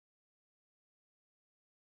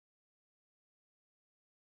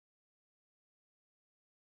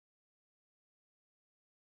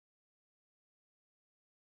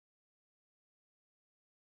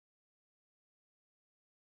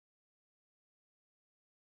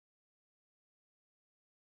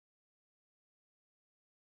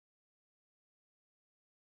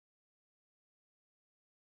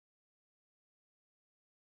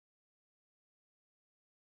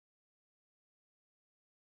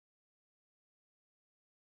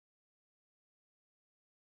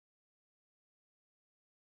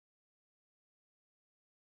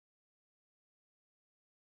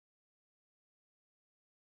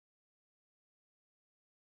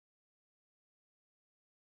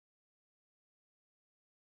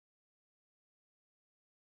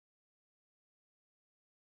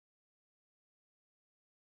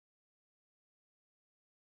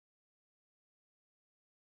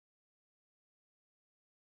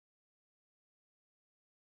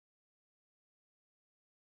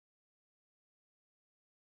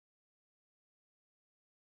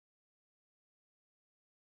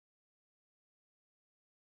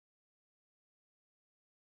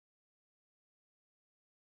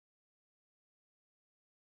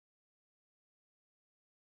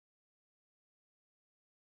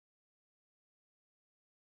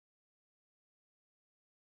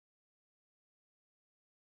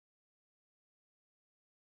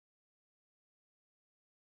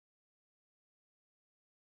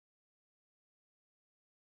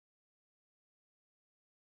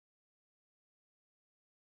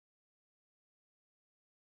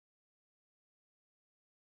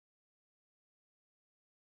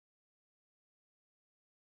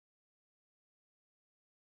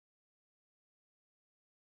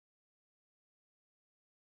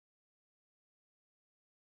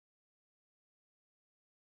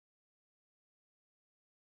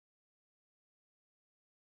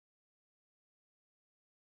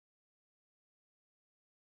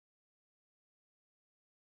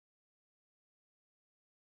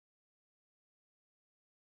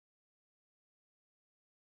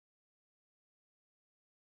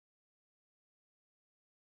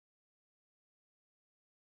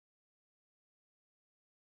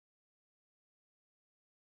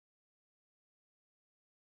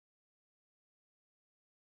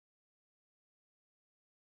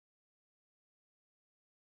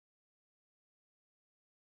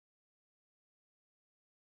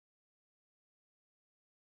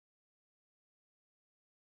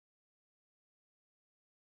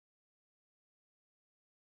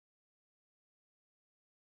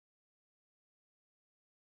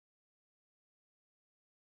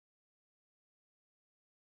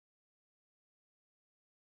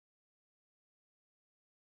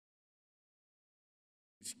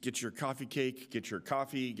please get your coffee cake, get your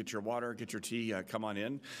coffee, get your water, get your tea, come on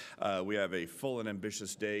in. We have a full and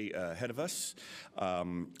ambitious day ahead of us.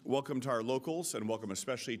 Welcome to our locals, and welcome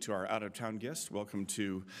especially to our out-of-town guests. Welcome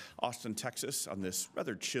to Austin, Texas on this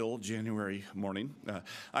rather chill January morning.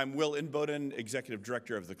 I'm Will Inboden, Executive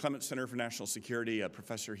Director of the Clements Center for National Security, a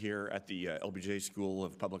professor here at the LBJ School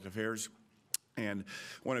of Public Affairs, and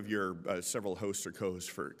one of your several hosts or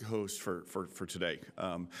co-hosts for today.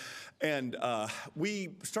 We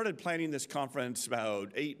started planning this conference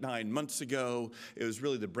about 8-9 months ago. It was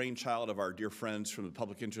really the brainchild of our dear friends from the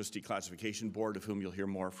Public Interest Declassification Board, of whom you'll hear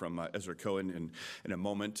more from Ezra Cohen in a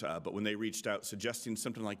moment. But when they reached out suggesting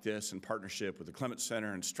something like this in partnership with the Clements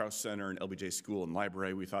Center and Strauss Center and LBJ School and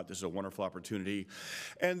Library, we thought this is a wonderful opportunity.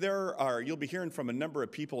 And you'll be hearing from a number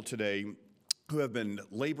of people today who have been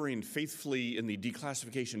laboring faithfully in the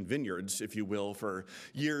declassification vineyards, if you will, for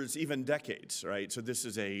years, even decades, right? So this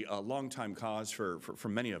is a long-time cause for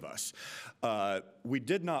many of us. We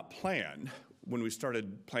did not plan, when we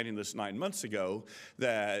started planning this 9 months ago,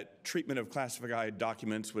 that treatment of classified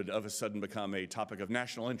documents would of a sudden become a topic of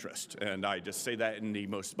national interest. And I just say that in the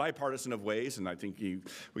most bipartisan of ways, and I think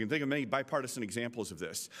we can think of many bipartisan examples of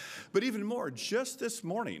this. But even more, just this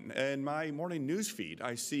morning, in my morning news feed,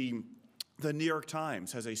 I see the New York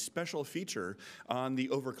Times has a special feature on the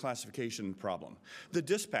overclassification problem. The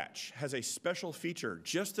Dispatch has a special feature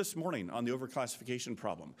just this morning on the overclassification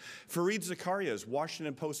problem. Fareed Zakaria's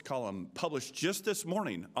Washington Post column published just this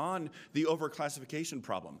morning on the overclassification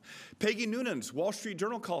problem. Peggy Noonan's Wall Street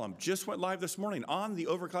Journal column just went live this morning on the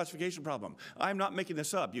overclassification problem. I'm not making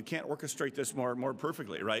this up. You can't orchestrate this more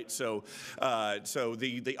perfectly, right? So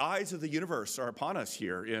the eyes of the universe are upon us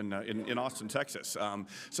here in Austin, Texas.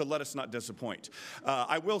 So let us not disappoint.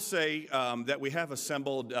 I will say that we have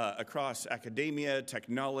assembled across academia,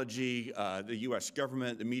 technology, the U.S.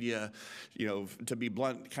 government, the media, to be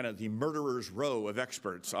blunt, kind of the murderer's row of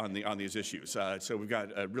experts on these issues. So we've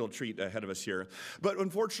got a real treat ahead of us here. But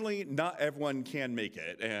unfortunately, not everyone can make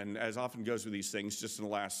it. And as often goes with these things, just in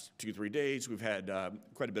the last 2-3 days, we've had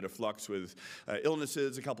quite a bit of flux with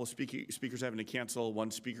illnesses, a couple of speakers having to cancel, one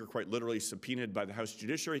speaker quite literally subpoenaed by the House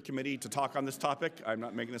Judiciary Committee to talk on this topic. I'm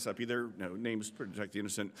not making this up either. No, names protect the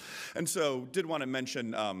innocent. And so did want to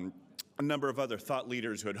mention a number of other thought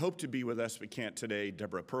leaders who had hoped to be with us but can't today: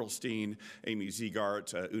 Deborah Pearlstein, Amy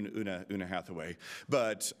Ziegart, Una Hathaway.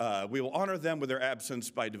 But we will honor them with their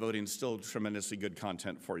absence by devoting still tremendously good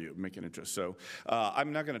content for you, making interest. So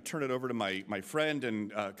I'm now going to turn it over to my friend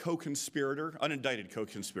and co-conspirator, unindicted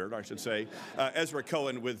co-conspirator, I should say, Ezra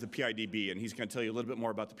Cohen with the PIDB, and he's going to tell you a little bit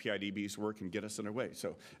more about the PIDB's work and get us underway.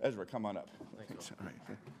 So Ezra, come on up. Thanks.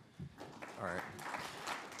 All right.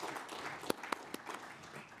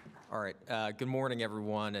 All right. Good morning,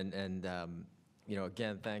 everyone, and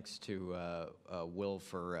again, thanks to Will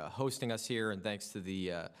for hosting us here, and thanks to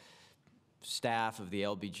the staff of the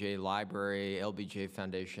LBJ Library, LBJ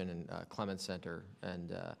Foundation, and Clements Center.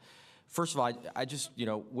 And first of all, I just,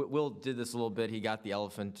 Will did this a little bit. He got the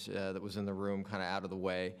elephant that was in the room kind of out of the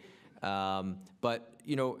way. But,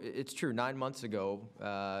 it's true, 9 months ago,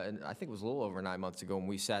 and I think it was a little over 9 months ago when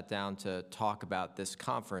we sat down to talk about this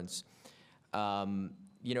conference,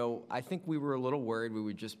 I think we were a little worried we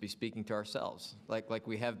would just be speaking to ourselves, like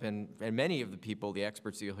we have been, and many of the people, the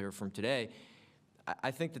experts that you'll hear from today. I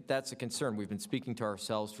think that that's a concern. We've been speaking to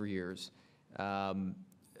ourselves for years.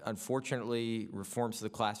 Unfortunately, reforms to the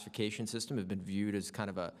classification system have been viewed as kind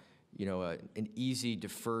of an easy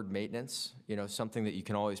deferred maintenance, something that you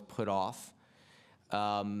can always put off.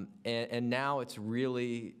 And now it's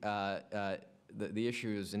really, the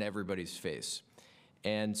issue is in everybody's face.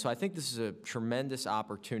 And so I think this is a tremendous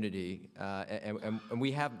opportunity, and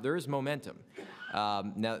there is momentum.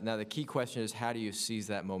 Now the key question is, how do you seize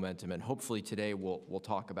that momentum? And hopefully today we'll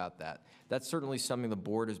talk about that. That's certainly something the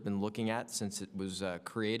board has been looking at since it was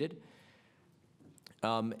created.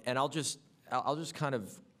 And I'll just kind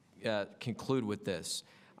of conclude with this.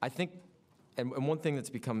 I think, and one thing that's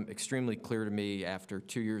become extremely clear to me after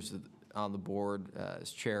 2 years on the board as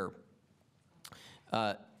chair,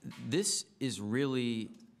 this is really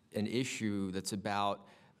an issue that's about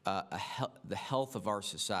the health of our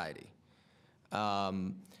society.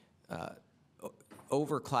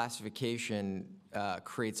 Overclassification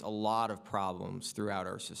creates a lot of problems throughout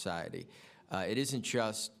our society. It isn't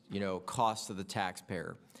just, cost to the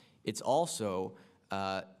taxpayer. It's also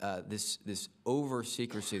this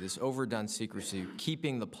over-secrecy, this overdone secrecy,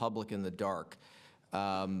 keeping the public in the dark.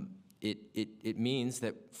 It means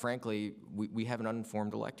that, frankly, we have an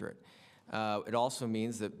uninformed electorate. It also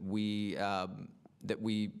means that we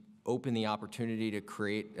open the opportunity to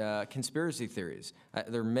create conspiracy theories.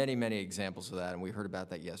 There are many, many examples of that, and we heard about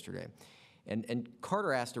that yesterday. And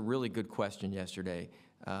Carter asked a really good question yesterday.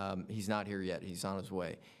 He's not here yet. He's on his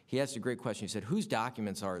way. He asked a great question. He said, whose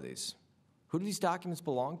documents are these? Who do these documents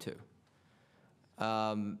belong to?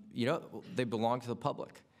 You know, they belong to the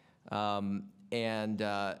public. And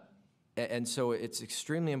so it's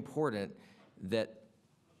extremely important that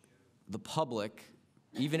the public,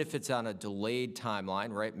 even if it's on a delayed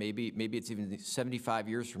timeline, right? Maybe it's even 75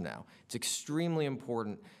 years from now. It's extremely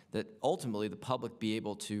important that ultimately the public be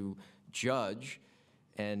able to judge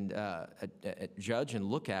and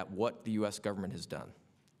look at what the U.S. government has done.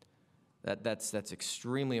 That's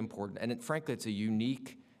extremely important, and frankly, it's a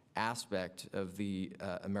unique aspect of the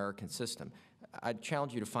American system. I'd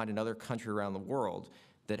challenge you to find another country around the world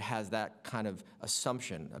that has that kind of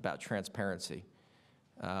assumption about transparency.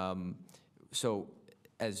 So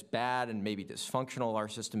as bad and maybe dysfunctional our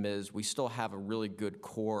system is, we still have a really good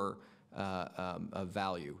core of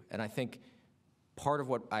value. And I think part of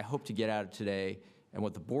what I hope to get out of today and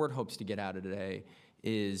what the board hopes to get out of today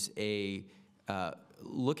is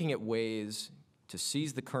looking at ways to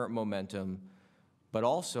seize the current momentum, but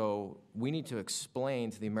also we need to explain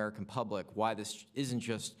to the American public why this isn't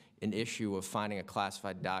just an issue of finding a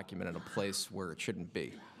classified document in a place where it shouldn't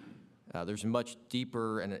be. There's a much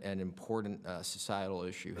deeper and important societal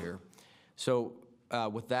issue here. So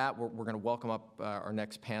with that, we're going to welcome up our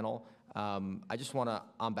next panel. I just want to,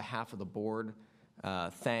 on behalf of the board,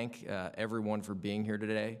 thank everyone for being here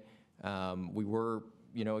today. We were,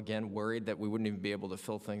 again, worried that we wouldn't even be able to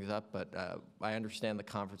fill things up, but I understand the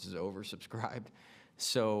conference is oversubscribed.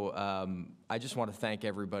 So I just want to thank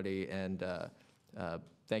everybody, and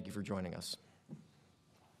thank you for joining us.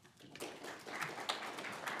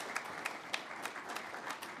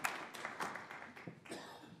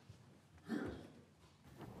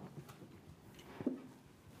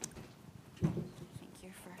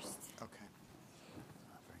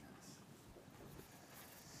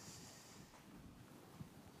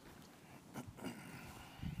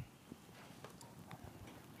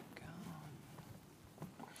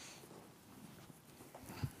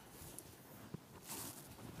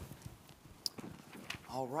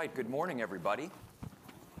 All right, good morning, everybody.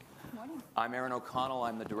 Good morning. I'm Aaron O'Connell.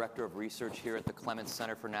 I'm the Director of Research here at the Clements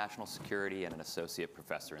Center for National Security and an Associate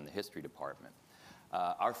Professor in the History Department.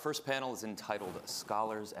 Our first panel is entitled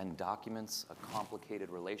Scholars and Documents, A Complicated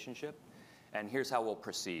Relationship. And here's how we'll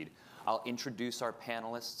proceed. I'll introduce our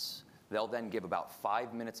panelists. They'll then give about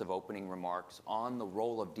 5 minutes of opening remarks on the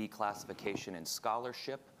role of declassification in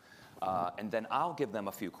scholarship. And then I'll give them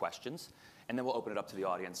a few questions. And then we'll open it up to the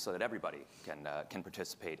audience so that everybody can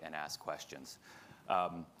participate and ask questions.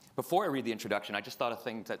 Before I read the introduction, I just thought of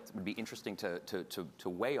things that would be interesting to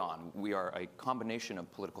weigh on. We are a combination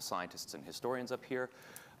of political scientists and historians up here.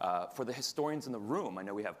 For the historians in the room, I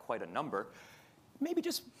know we have quite a number. Maybe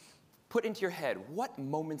just put into your head, what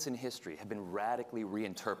moments in history have been radically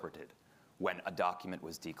reinterpreted when a document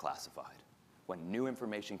was declassified? When new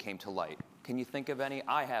information came to light. Can you think of any?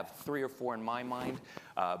 I have 3 or 4 in my mind,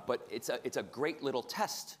 but it's a great little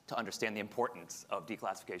test to understand the importance of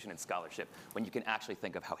declassification in scholarship when you can actually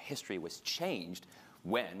think of how history was changed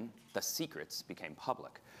when the secrets became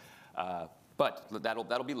public. But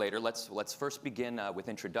that'll be later. Let's first begin with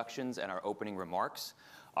introductions and our opening remarks.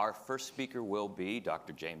 Our first speaker will be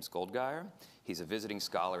Dr. James Goldgeier. He's a visiting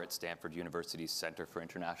scholar at Stanford University's Center for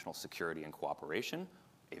International Security and Cooperation,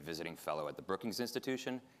 a visiting fellow at the Brookings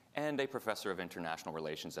Institution, and a professor of international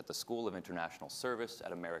relations at the School of International Service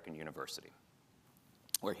at American University,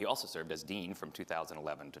 where he also served as dean from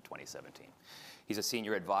 2011 to 2017. He's a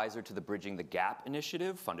senior advisor to the Bridging the Gap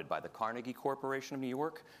initiative, funded by the Carnegie Corporation of New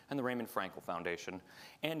York and the Raymond Frankel Foundation,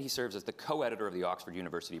 and he serves as the co-editor of the Oxford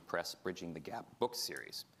University Press Bridging the Gap book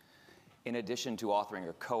series. In addition to authoring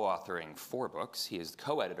or co-authoring 4 books, he is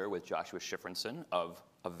co-editor with Joshua Shifrinson of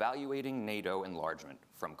Evaluating NATO Enlargement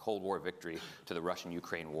from Cold War Victory to the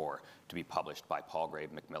Russian-Ukraine War, to be published by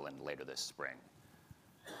Palgrave Macmillan later this spring.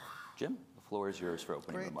 Jim, the floor is yours for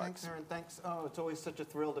opening remarks. Thanks, Aaron. Thanks. Oh, it's always such a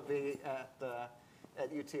thrill to be at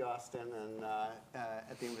UT Austin and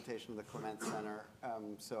at the invitation of the Clements Center.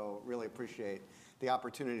 So really appreciate the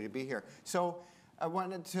opportunity to be here. So I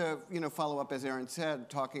wanted to, follow up, as Aaron said,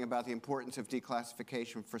 talking about the importance of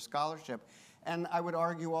declassification for scholarship. And I would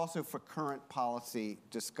argue also for current policy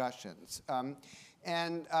discussions.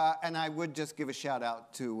 And I would just give a shout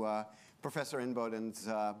out to Professor Inboden's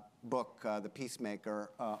book, The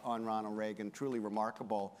Peacemaker, on Ronald Reagan. Truly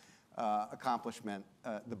remarkable accomplishment,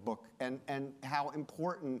 the book, and how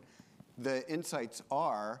important the insights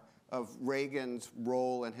are of Reagan's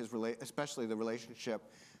role and his especially the relationship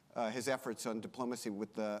his efforts on diplomacy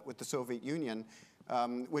with the Soviet Union,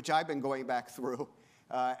 which I've been going back through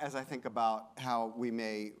as I think about how we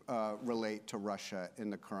may relate to Russia in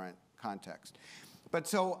the current context. But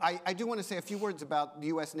so I do want to say a few words about the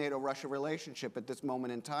U.S.-NATO-Russia relationship at this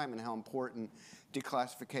moment in time and how important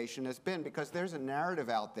declassification has been, because there's a narrative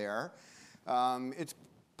out there, it's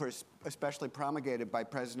especially promulgated by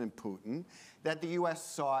President Putin, that the U.S.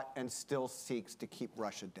 sought and still seeks to keep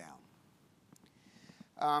Russia down.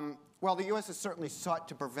 Well, the U.S. has certainly sought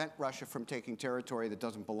to prevent Russia from taking territory that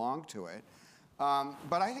doesn't belong to it.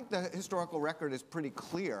 But I think the historical record is pretty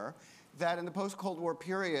clear that in the post-Cold War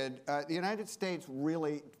period, the United States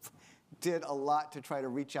really did a lot to try to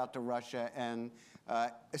reach out to Russia and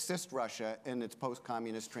assist Russia in its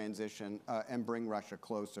post-communist transition and bring Russia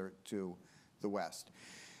closer to the West.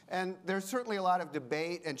 And there's certainly a lot of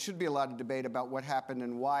debate, and should be a lot of debate, about what happened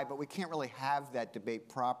and why, but we can't really have that debate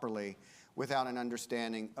properly without an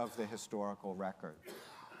understanding of the historical record.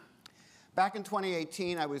 Back in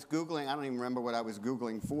 2018, I was Googling, I don't even remember what I was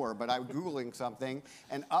Googling for, but I was Googling something,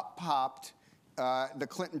 and up popped the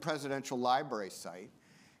Clinton Presidential Library site.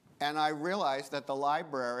 And I realized that the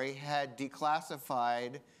library had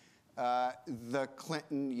declassified the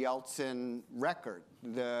Clinton-Yeltsin record,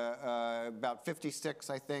 about 56,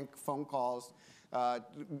 I think, phone calls,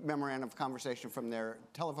 memorandum of conversation from their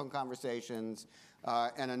telephone conversations,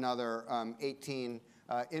 and another 18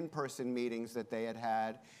 in-person meetings that they had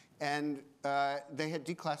had. And they had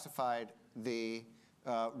declassified the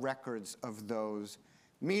records of those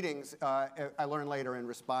meetings. I learned later in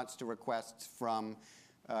response to requests from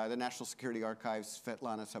the National Security Archives,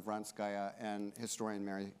 Svetlana Savranskaya, and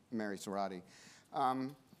historian Mary Sorati.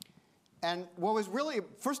 And what was really,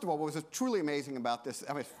 first of all, what was truly amazing about this,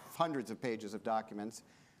 I mean, hundreds of pages of documents,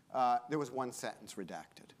 there was one sentence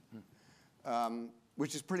redacted.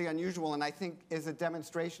 Which is pretty unusual, and I think is a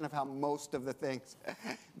demonstration of how most of the things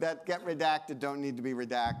that get redacted don't need to be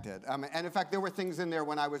redacted. And in fact, there were things in there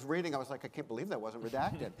when I was reading, I was like, I can't believe that wasn't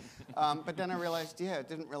redacted. But then I realized, yeah, it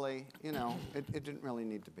didn't really, you know, it didn't really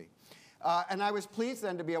need to be. And I was pleased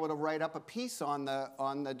then to be able to write up a piece on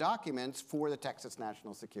the documents for the Texas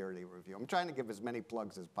National Security Review. I'm trying to give as many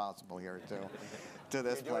plugs as possible here to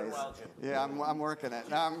this place. You're doing well, Jim. Yeah, I'm working it.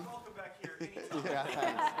 Welcome back here anytime. Yeah,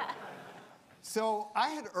 thanks. So I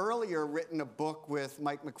had earlier written a book with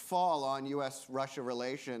Mike McFall on U.S.-Russia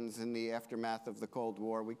relations in the aftermath of the Cold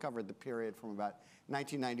War. We covered the period from about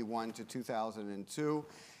 1991 to 2002.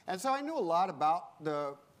 And so I knew a lot about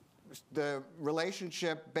the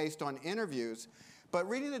relationship based on interviews, but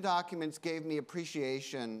reading the documents gave me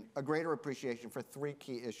a greater appreciation for three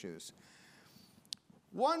key issues.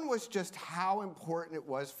 One was just how important it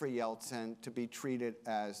was for Yeltsin to be treated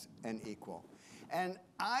as an equal. And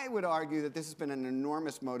I would argue that this has been an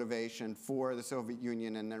enormous motivation for the Soviet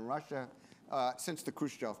Union and then Russia since the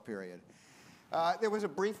Khrushchev period. There was a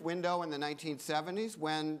brief window in the 1970s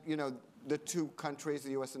when, you know, the two countries,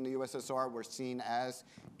 the US and the USSR, were seen as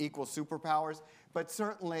equal superpowers. But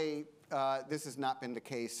certainly, this has not been the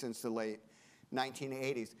case since the late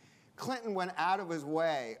 1980s. Clinton went out of his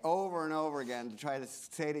way over and over again to try to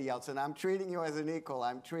say to Yeltsin, I'm treating you as an equal.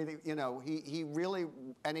 I'm treating, you know, he really,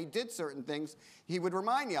 and he did certain things. He would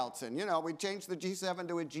remind Yeltsin, you know, we changed the G7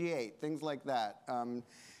 to a G8, things like that.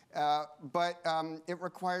 But it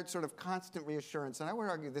required sort of constant reassurance. And I would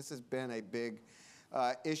argue this has been a big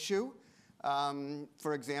issue.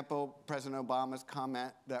 For example, President Obama's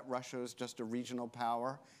comment that Russia is just a regional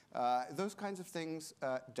power. Those kinds of things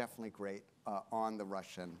definitely grate on the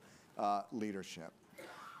Russian leadership.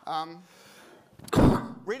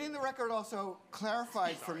 Reading the record also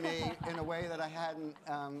clarified for me in a way that I hadn't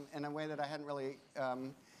really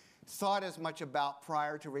thought as much about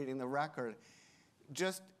prior to reading the record,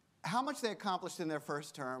 just how much they accomplished in their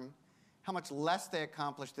first term, how much less they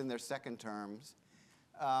accomplished in their second terms,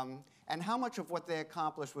 and how much of what they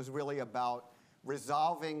accomplished was really about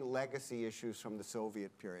resolving legacy issues from the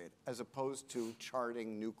Soviet period, as opposed to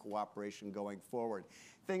charting new cooperation going forward.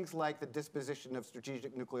 Things like the disposition of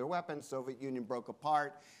strategic nuclear weapons. Soviet Union broke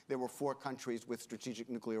apart. There were 4 countries with strategic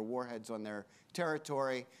nuclear warheads on their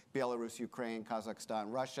territory: Belarus, Ukraine, Kazakhstan,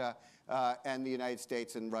 Russia. And the United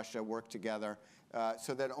States and Russia worked together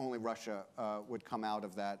so that only Russia would come out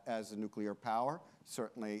of that as a nuclear power.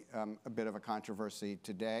 Certainly a bit of a controversy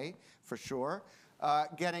today, for sure.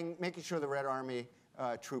 Making sure the Red Army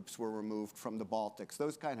troops were removed from the Baltics.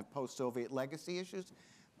 Those kind of post-Soviet legacy issues.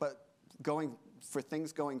 But for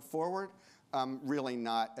things going forward, really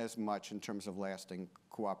not as much in terms of lasting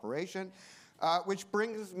cooperation. Which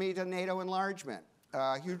brings me to NATO enlargement.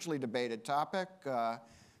 Hugely debated topic.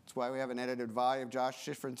 That's why we have an edited volume. Josh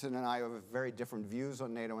Schifrinson and I have very different views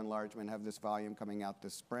on NATO enlargement, have this volume coming out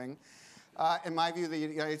this spring. In my view, the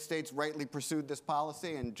United States rightly pursued this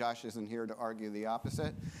policy, and Josh isn't here to argue the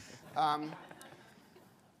opposite. And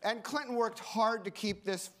Clinton worked hard to keep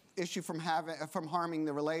this issue from harming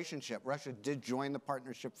the relationship. Russia did join the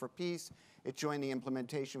Partnership for Peace. It joined the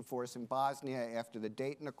implementation force in Bosnia after the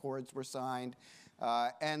Dayton Accords were signed,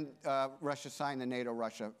 and Russia signed the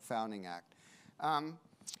NATO-Russia Founding Act.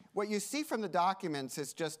 What you see from the documents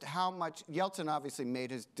is just how much Yeltsin obviously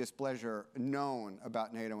made his displeasure known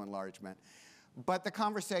about NATO enlargement, but the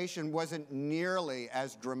conversation wasn't nearly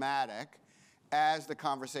as dramatic as the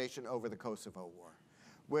conversation over the Kosovo War,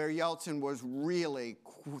 where Yeltsin was really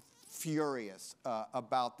furious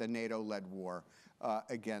about the NATO-led war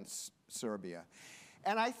against Serbia.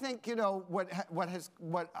 And I think, you know, what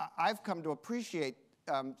I've come to appreciate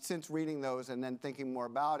since reading those and then thinking more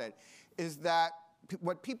about it is that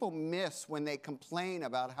what people miss when they complain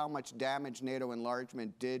about how much damage NATO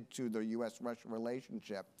enlargement did to the U.S.-Russia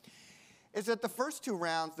relationship is that the first two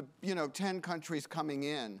rounds, the 10 countries coming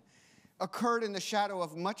in, occurred in the shadow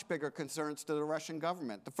of much bigger concerns to the Russian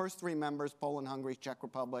government. The first three members, Poland, Hungary, Czech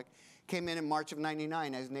Republic, came in March of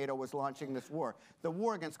 '99 as NATO was launching this war. The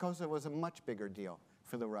war against Kosovo was a much bigger deal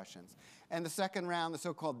for the Russians. And the second round, the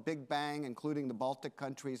so-called Big Bang, including the Baltic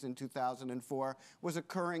countries in 2004, was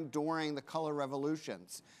occurring during the color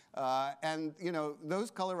revolutions. And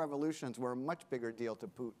those color revolutions were a much bigger deal to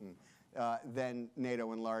Putin than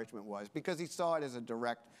NATO enlargement was, because he saw it as a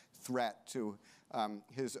direct threat to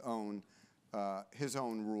his own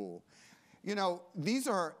rule. You know, these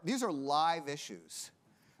are live issues.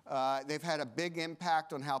 They've had a big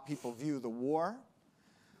impact on how people view the war.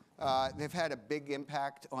 They've had a big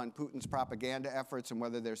impact on Putin's propaganda efforts and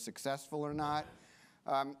whether they're successful or not.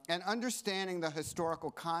 And understanding the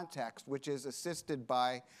historical context, which is assisted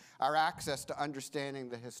by our access to understanding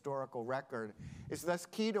the historical record, is thus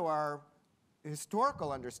key to our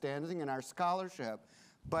historical understanding and our scholarship,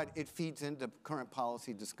 but it feeds into current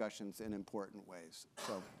policy discussions in important ways.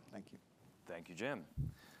 So, thank you. Thank you, Jim.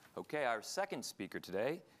 Okay, our second speaker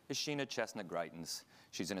today is Sheena Greitens.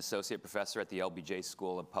 She's an associate professor at the LBJ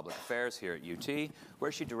School of Public Affairs here at UT,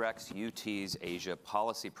 where she directs UT's Asia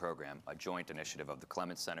Policy Program, a joint initiative of the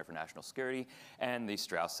Clements Center for National Security and the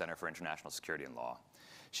Strauss Center for International Security and Law.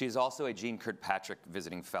 She is also a Jeane Kirkpatrick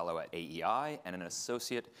Visiting Fellow at AEI and an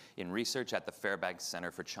associate in research at the Fairbanks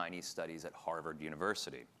Center for Chinese Studies at Harvard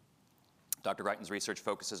University. Dr. Greitens' research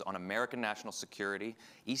focuses on American national security,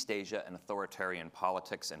 East Asia, and authoritarian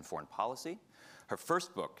politics and foreign policy. Her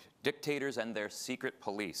first book, Dictators and Their Secret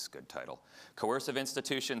Police, good title, Coercive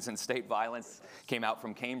Institutions and State Violence, came out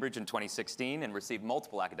from Cambridge in 2016 and received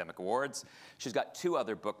multiple academic awards. She's got two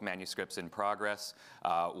other book manuscripts in progress,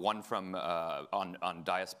 one from on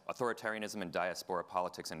authoritarianism and diaspora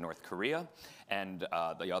politics in North Korea, and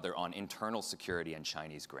the other on internal security and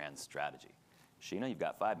Chinese grand strategy. Sheena, you've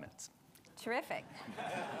got 5 minutes. Terrific.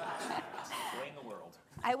 Explain the world.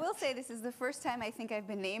 I will say this is the first time I think I've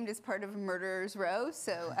been named as part of Murderer's Row,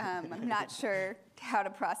 so I'm not sure how to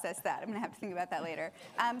process that. I'm going to have to think about that later.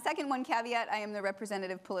 Second, one caveat, I am the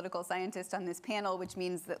representative political scientist on this panel, which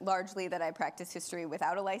means that largely that I practice history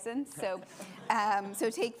without a license. So, so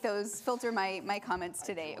take those, filter my comments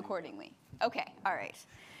today accordingly. Okay, all right.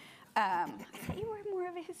 I thought you were more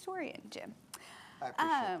of a historian, Jim. I appreciate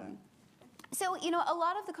that. So, you know, a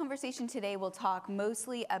lot of the conversation today will talk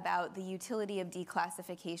mostly about the utility of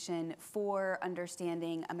declassification for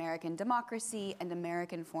understanding American democracy and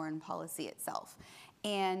American foreign policy itself.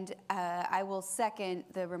 And I will second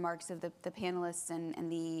the remarks of the panelists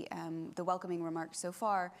and the welcoming remarks so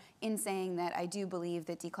far in saying that I do believe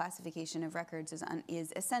that declassification of records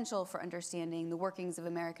is essential for understanding the workings of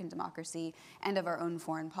American democracy and of our own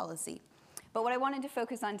foreign policy. But what I wanted to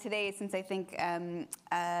focus on today, since I think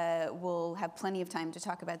we'll have plenty of time to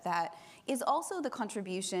talk about that, is also the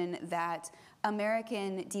contribution that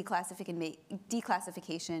American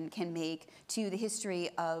declassification can make to the history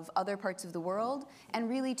of other parts of the world and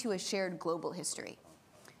really to a shared global history.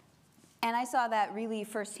 And I saw that really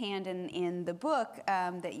firsthand in the book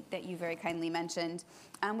that you very kindly mentioned,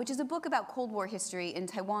 which is a book about Cold War history in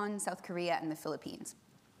Taiwan, South Korea, and the Philippines.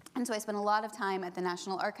 And so I spent a lot of time at the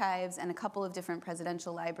National Archives and a couple of different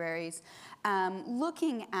presidential libraries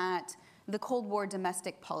looking at the Cold War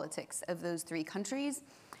domestic politics of those three countries.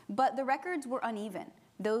 But the records were uneven.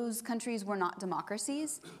 those countries were not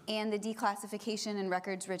democracies, and the declassification and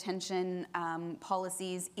records retention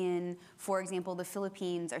policies in, for example, the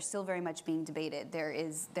Philippines are still very much being debated.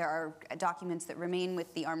 There are documents that remain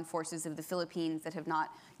with the armed forces of the Philippines that have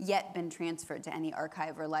not yet been transferred to any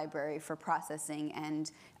archive or library for processing,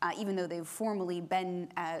 and even though they've formally been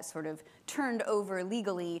sort of turned over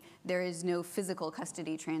legally, there is no physical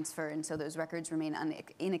custody transfer, and so those records remain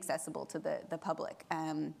inaccessible to the public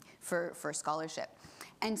for scholarship.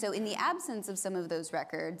 And so in the absence of some of those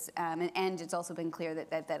records, and it's also been clear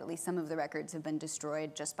that at least some of the records have been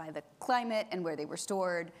destroyed just by the climate and where they were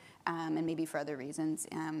stored, and maybe for other reasons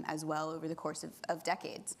as well over the course of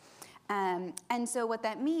decades. And so what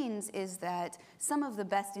that means is that some of the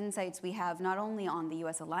best insights we have, not only on the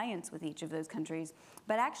US alliance with each of those countries,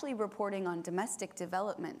 but actually reporting on domestic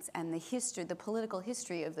developments and the history, the political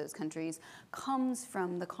history of those countries, comes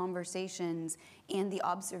from the conversations and the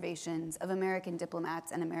observations of American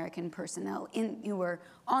diplomats and American personnel who were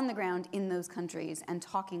on the ground in those countries and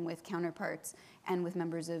talking with counterparts and with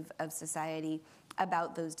members of society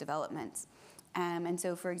about those developments. And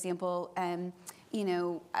so, for example,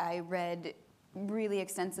 I read really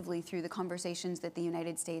extensively through the conversations that the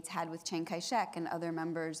United States had with Chiang Kai-shek and other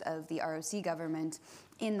members of the ROC government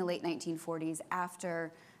in the late 1940s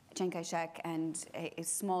after Chiang Kai-shek and a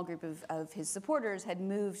small group of his supporters had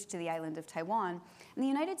moved to the island of Taiwan. And the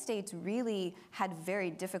United States really had very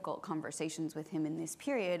difficult conversations with him in this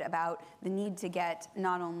period about the need to get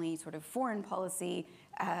not only sort of foreign policy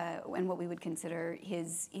and what we would consider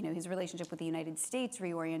his relationship with the United States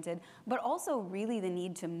reoriented, but also really the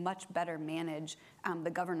need to much better manage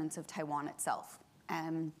the governance of Taiwan itself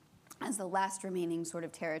as the last remaining sort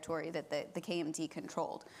of territory that the KMT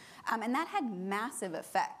controlled. And that had massive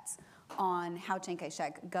effects on how Chiang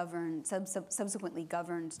Kai-shek subsequently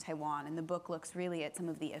governed Taiwan. And the book looks really at some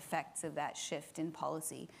of the effects of that shift in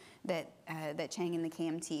policy that Chiang and the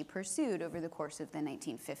KMT pursued over the course of the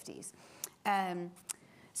 1950s.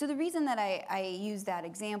 So the reason that I use that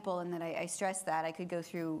example and that I stress that, I could go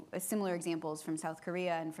through similar examples from South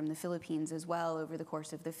Korea and from the Philippines as well over the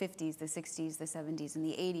course of the 50s, the 60s, the 70s, and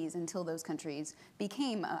the 80s until those countries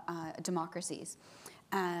became democracies.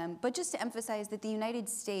 But just to emphasize that the United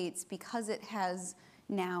States, because it has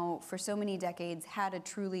now for so many decades had a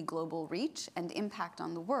truly global reach and impact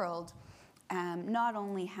on the world, not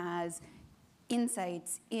only has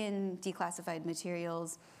insights in declassified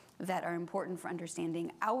materials that are important for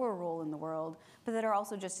understanding our role in the world, but that are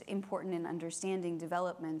also just important in understanding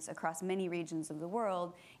developments across many regions of the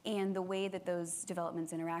world and the way that those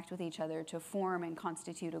developments interact with each other to form and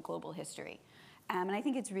constitute a global history. And I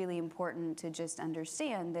think it's really important to just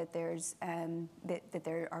understand that that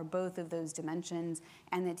there are both of those dimensions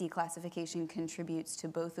and that declassification contributes to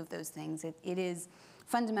both of those things. It is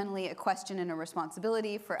fundamentally a question and a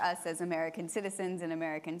responsibility for us as American citizens and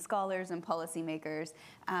American scholars and policymakers,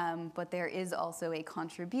 but there is also a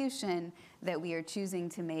contribution that we are choosing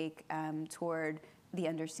to make toward the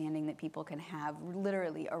understanding that people can have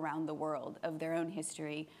literally around the world of their own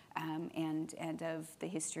history and of the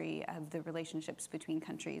history of the relationships between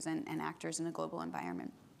countries and actors in a global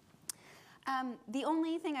environment. The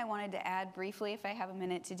only thing I wanted to add briefly, if I have a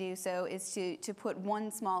minute to do so, is to put one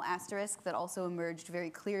small asterisk that also emerged very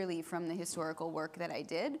clearly from the historical work that I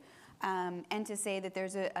did, and to say that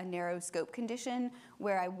there's a narrow scope condition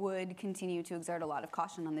where I would continue to exert a lot of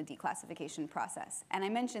caution on the declassification process. And I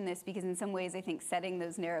mention this because in some ways I think setting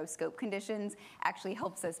those narrow scope conditions actually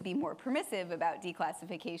helps us be more permissive about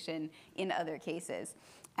declassification in other cases.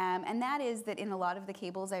 And that is that in a lot of the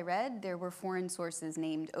cables I read, there were foreign sources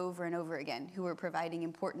named over and over again who were providing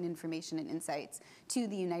important information and insights to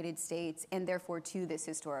the United States and therefore to this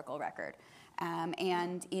historical record.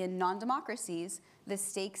 And in non-democracies, the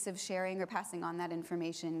stakes of sharing or passing on that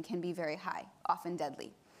information can be very high, often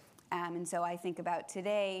deadly. And so I think about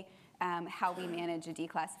today how we manage a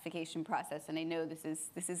declassification process, and I know this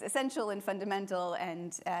is essential and fundamental,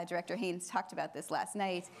 and Director Haynes talked about this last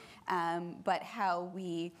night, but how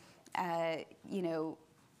we,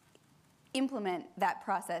 implement that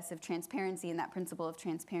process of transparency and that principle of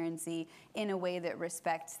transparency in a way that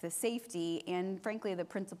respects the safety and, frankly, the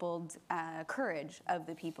principled courage of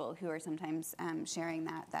the people who are sometimes sharing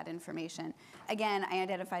that information. Again, I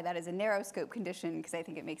identify that as a narrow scope condition because I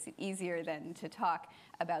think it makes it easier then to talk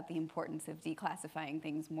about the importance of declassifying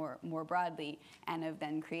things more broadly and of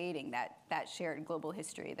then creating that shared global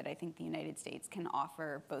history that I think the United States can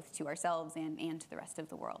offer both to ourselves and to the rest of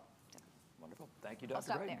the world. Wonderful. Thank you, I'll Dr.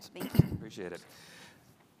 stop there. Greitens. Thank you. Appreciate it.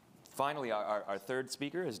 finally, our third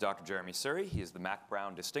speaker is Dr. Jeremi Suri. He is the Mack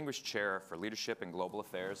Brown Distinguished Chair for Leadership and Global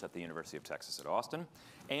Affairs at the University of Texas at Austin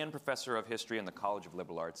and Professor of History in the College of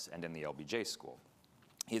Liberal Arts and in the LBJ School.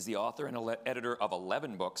 He is the author and editor of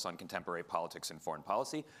 11 books on contemporary politics and foreign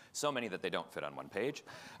policy, so many that they don't fit on one page.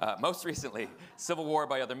 Most recently, Civil War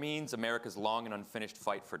by Other Means, America's Long and Unfinished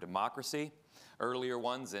Fight for Democracy. Earlier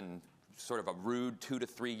ones in sort of a rude 2 to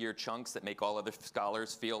 3 year chunks that make all other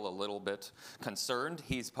scholars feel a little bit concerned.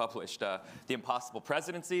 He's published The Impossible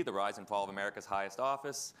Presidency, The Rise and Fall of America's Highest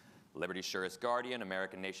Office, Liberty's Surest Guardian,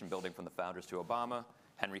 American Nation Building from the Founders to Obama,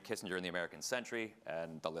 Henry Kissinger in the American Century,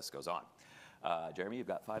 and the list goes on. Jeremi, you've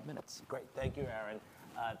got 5 minutes. Great, thank you, Aaron.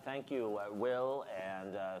 Thank you, Will,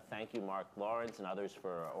 and thank you, Mark Lawrence, and others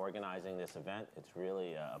for organizing this event. It's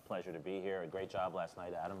really a pleasure to be here. A great job last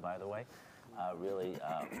night, Adam, by the way. Really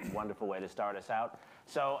wonderful way to start us out.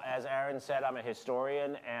 So, as Aaron said, I'm a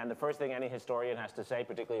historian, and the first thing any historian has to say,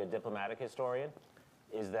 particularly a diplomatic historian,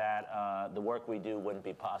 is that the work we do wouldn't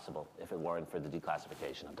be possible if it weren't for the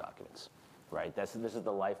declassification of documents, right? This is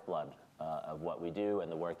the lifeblood of what we do,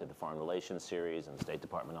 and the work that the Foreign Relations Series and the State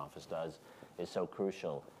Department Office does is so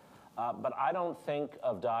crucial. But I don't think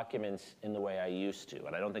of documents in the way I used to,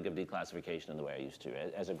 and I don't think of declassification in the way I used to.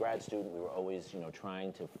 As a grad student, we were always,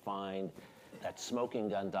 trying to find that smoking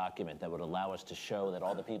gun document that would allow us to show that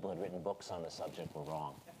all the people who had written books on the subject were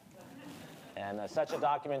wrong. And such a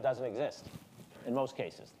document doesn't exist in most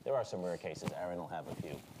cases. There are some rare cases. Aaron will have a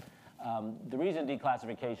few. The reason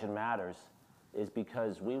declassification matters is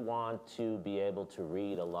because we want to be able to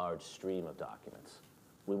read a large stream of documents.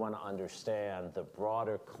 We want to understand the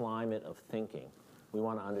broader climate of thinking. We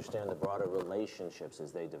want to understand the broader relationships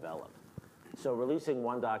as they develop. So releasing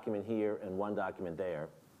one document here and one document there,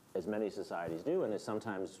 as many societies do, and as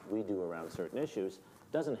sometimes we do around certain issues,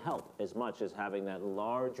 doesn't help as much as having that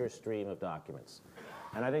larger stream of documents.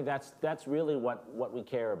 And I think that's really what we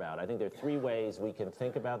care about. I think there are 3 ways we can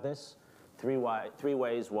think about this, 3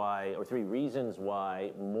 reasons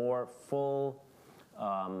why more full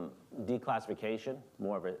declassification,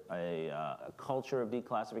 more of a culture of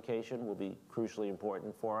declassification will be crucially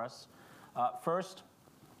important for us. First,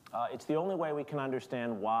 it's the only way we can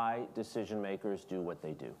understand why decision makers do what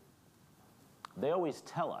they do. They always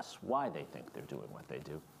tell us why they think they're doing what they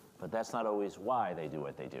do, but that's not always why they do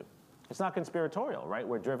what they do. It's not conspiratorial, right?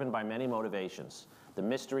 We're driven by many motivations. The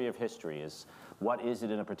mystery of history is what is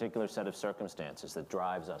it in a particular set of circumstances that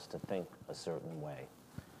drives us to think a certain way.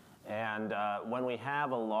 And when we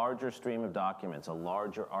have a larger stream of documents, a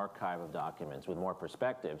larger archive of documents with more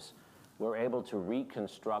perspectives, we're able to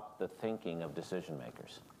reconstruct the thinking of decision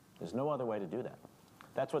makers. There's no other way to do that.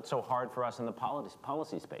 That's what's so hard for us in the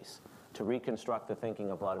policy space, to reconstruct the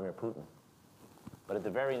thinking of Vladimir Putin. But at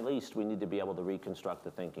the very least, we need to be able to reconstruct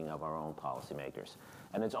the thinking of our own policymakers.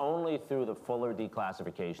 And it's only through the fuller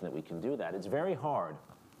declassification that we can do that. It's very hard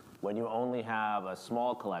when you only have a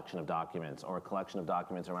small collection of documents or a collection of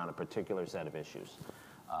documents around a particular set of issues.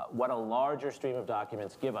 What a larger stream of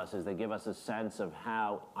documents give us is they give us a sense of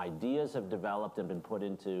how ideas have developed and been put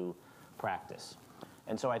into practice.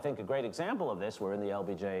 And so I think a great example of this, we're in the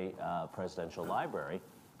LBJ Presidential Library,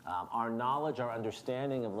 our knowledge, our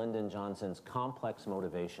understanding of Lyndon Johnson's complex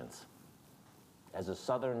motivations as a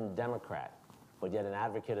Southern Democrat, but yet an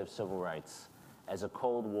advocate of civil rights, as a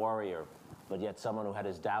Cold Warrior, but yet someone who had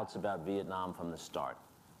his doubts about Vietnam from the start,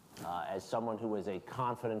 as someone who was a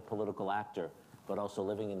confident political actor, but also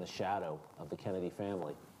living in the shadow of the Kennedy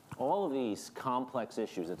family. All of these complex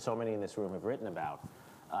issues that so many in this room have written about,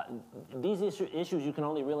 these issues you can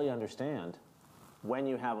only really understand when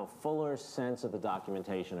you have a fuller sense of the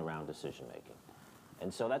documentation around decision making.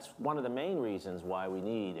 And so that's one of the main reasons why we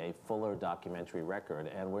need a fuller documentary record,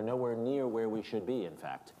 and we're nowhere near where we should be, in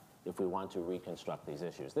fact, if we want to reconstruct these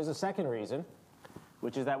issues. There's a second reason,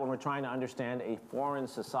 which is that when we're trying to understand a foreign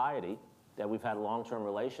society that we've had long-term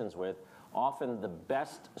relations with, often the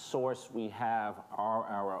best source we have are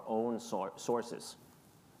our own sources.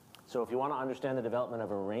 So if you want to understand the development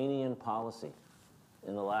of Iranian policy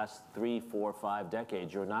in the last 3, 4, 5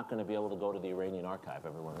 decades, you're not going to be able to go to the Iranian archive,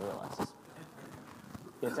 everyone realizes.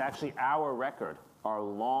 It's actually our record, our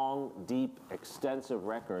long, deep, extensive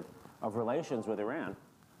record of relations with Iran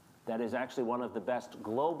that is actually one of the best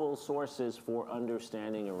global sources for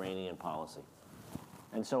understanding Iranian policy.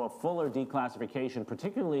 And so a fuller declassification,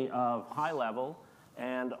 particularly of high-level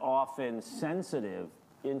and often sensitive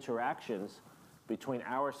interactions between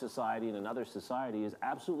our society and another society is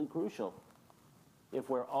absolutely crucial if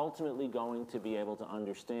we're ultimately going to be able to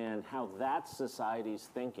understand how that society's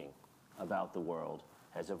thinking about the world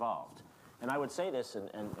has evolved. And I would say this, and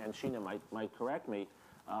Sheena might correct me,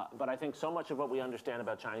 But I think so much of what we understand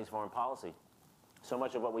about Chinese foreign policy, so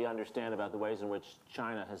much of what we understand about the ways in which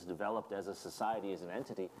China has developed as a society, as an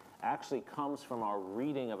entity, actually comes from our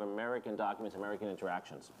reading of American documents, American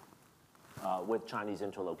interactions with Chinese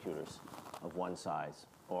interlocutors of one size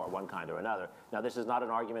or one kind or another. Now, this is not an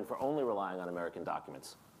argument for only relying on American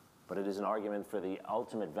documents, but it is an argument for the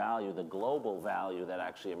ultimate value, the global value that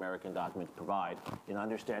actually American documents provide in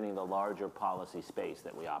understanding the larger policy space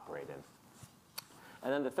that we operate in.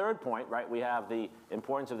 And then the third point, right, we have the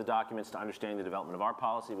importance of the documents to understanding the development of our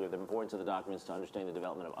policy. We have the importance of the documents to understanding the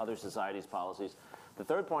development of other societies' policies. The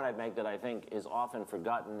third point I'd make that I think is often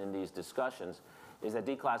forgotten in these discussions is that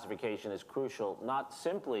declassification is crucial not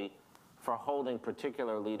simply for holding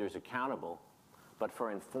particular leaders accountable, but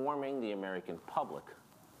for informing the American public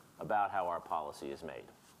about how our policy is made.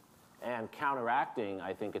 And counteracting,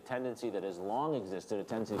 I think, a tendency that has long existed, a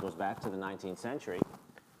tendency that goes back to the 19th century,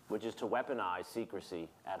 which is to weaponize secrecy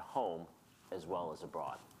at home as well as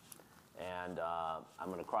abroad. And I'm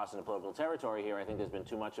going to cross into political territory here. I think there's been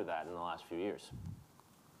too much of that in the last few years.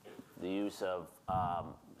 The use of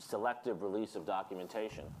selective release of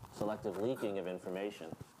documentation, selective leaking of information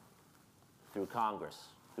through Congress,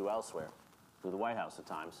 through elsewhere, through the White House at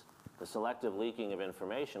times. The selective leaking of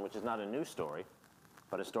information, which is not a new story,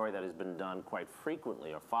 but a story that has been done quite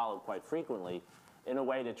frequently or followed quite frequently in a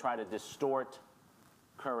way to try to distort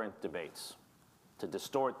current debates, to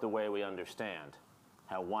distort the way we understand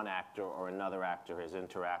how one actor or another actor has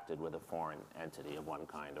interacted with a foreign entity of one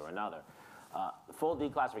kind or another. Full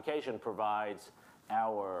declassification provides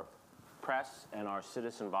our press and our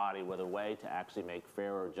citizen body with a way to actually make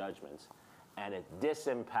fairer judgments, and it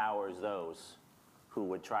disempowers those who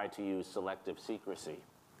would try to use selective secrecy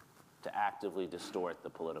to actively distort the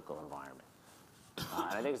political environment.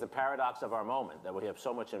 And I think it's the paradox of our moment that we have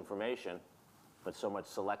so much information, but so much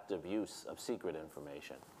selective use of secret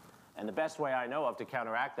information. And the best way I know of to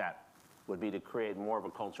counteract that would be to create more of a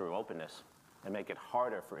culture of openness and make it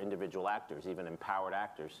harder for individual actors, even empowered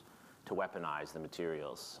actors, to weaponize the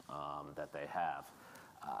materials that they have.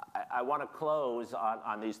 I want to close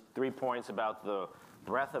on these 3 points about the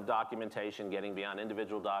breadth of documentation, getting beyond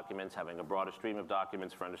individual documents, having a broader stream of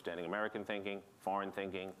documents for understanding American thinking, foreign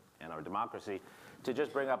thinking, and our democracy, to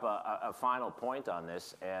just bring up a final point on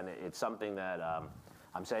this. And it's something that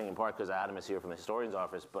I'm saying in part because Adam is here from the historian's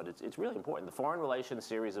office, but it's really important. The Foreign Relations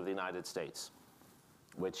Series of the United States,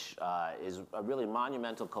 which is a really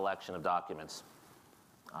monumental collection of documents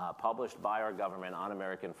published by our government on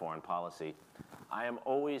American foreign policy. I am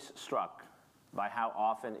always struck by how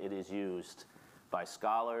often it is used by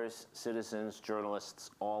scholars, citizens,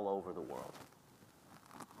 journalists all over the world.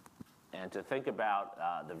 And to think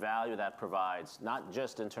about the value that provides, not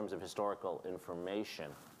just in terms of historical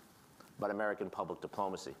information, but American public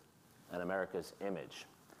diplomacy and America's image.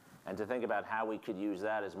 And to think about how we could use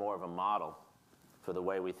that as more of a model for the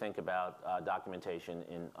way we think about documentation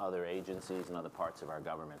in other agencies and other parts of our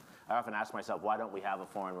government. I often ask myself, why don't we have a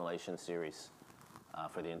foreign relations series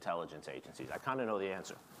for the intelligence agencies? I kind of know the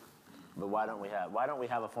answer, but why don't we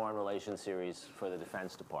have a foreign relations series for the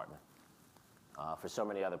Defense Department, for so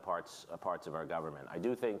many other parts of our government? I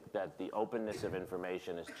do think that the openness of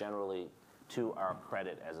information is generally to our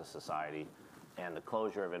credit as a society, and the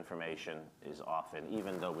closure of information is often,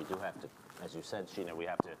 even though we do have to, as you said, Sheena, we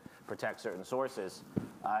have to protect certain sources.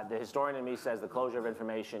 The historian in me says the closure of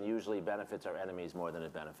information usually benefits our enemies more than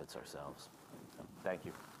it benefits ourselves. So, thank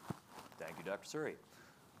you. Thank you, Dr. Suri.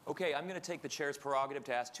 Okay, I'm going to take the chair's prerogative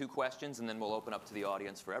to ask 2 questions, and then we'll open up to the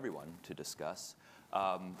audience for everyone to discuss.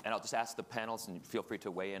 And I'll just ask the panelists, and feel free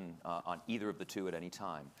to weigh in on either of the 2 at any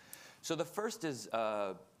time. So the first is,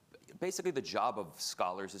 basically the job of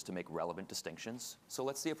scholars is to make relevant distinctions. So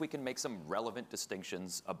let's see if we can make some relevant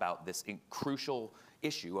distinctions about this crucial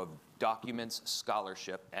issue of documents,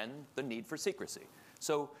 scholarship, and the need for secrecy.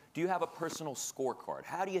 So do you have a personal scorecard?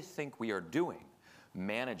 How do you think we are doing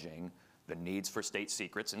managing the needs for state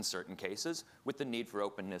secrets in certain cases with the need for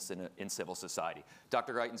openness in civil society?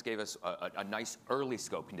 Dr. Greitens gave us a nice early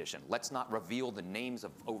scope condition. Let's not reveal the names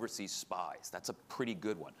of overseas spies. That's a pretty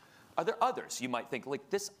good one. Are there others you might think, like,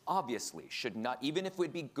 this obviously should not, even if it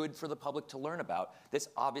would be good for the public to learn about, this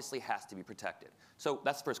obviously has to be protected? So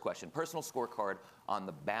that's the first question. Personal scorecard on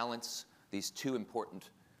the balance, these 2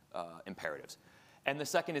 important imperatives. And the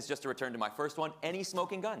second is just to return to my first one, any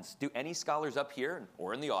smoking guns? Do any scholars up here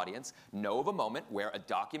or in the audience know of a moment where a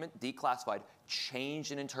document declassified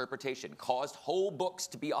changed in interpretation, caused whole books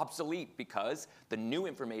to be obsolete because the new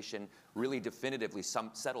information really definitively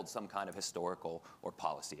settled some kind of historical or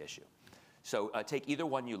policy issue? So take either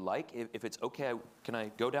one you like. If it's okay, can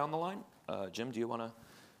I go down the line? Jim, do you want to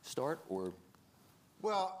start? Or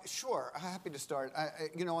Well, sure. Happy to start.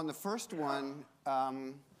 On the first one,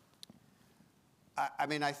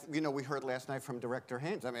 we heard last night from Director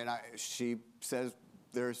Haynes. She says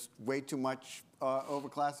there's way too much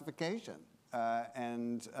overclassification,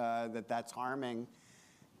 and that's harming.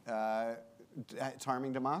 It's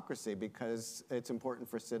harming democracy because it's important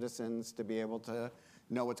for citizens to be able to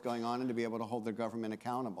know what's going on and to be able to hold their government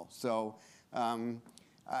accountable. So.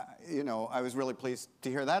 I was really pleased to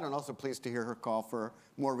hear that, and also pleased to hear her call for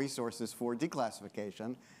more resources for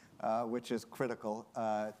declassification, which is critical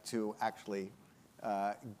to actually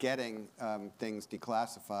getting things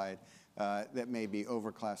declassified that may be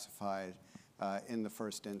overclassified in the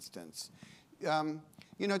first instance.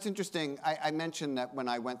 It's interesting. I mentioned that when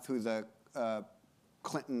I went through the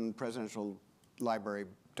Clinton Presidential Library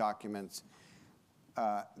documents,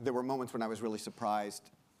 there were moments when I was really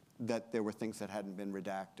surprised that there were things that hadn't been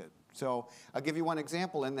redacted. So I'll give you one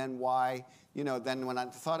example, and then why, then when I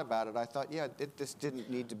thought about it, I thought, this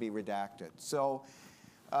didn't need to be redacted. So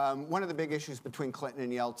one of the big issues between Clinton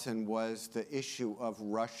and Yeltsin was the issue of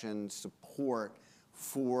Russian support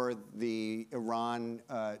for the Iran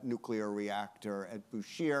nuclear reactor at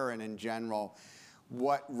Bushehr, and in general,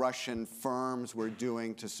 what Russian firms were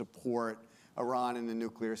doing to support Iran in the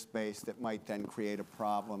nuclear space that might then create a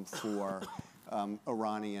problem for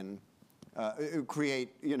create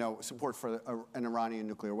support for an Iranian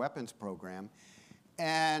nuclear weapons program.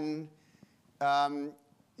 And one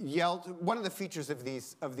of the features of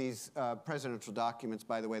these presidential documents,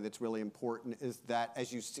 by the way, that's really important is that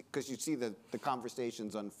because you see the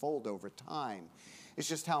conversations unfold over time, it's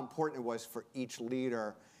just how important it was for each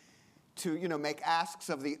leader to make asks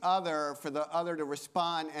of the other, for the other to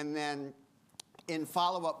respond, and then in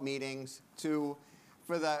follow-up meetings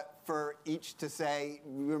for each to say,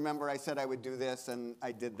 remember I said I would do this and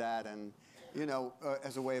I did that, and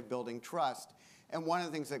as a way of building trust. And one of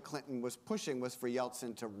the things that Clinton was pushing was for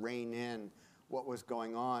Yeltsin to rein in what was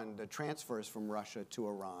going on, the transfers from Russia to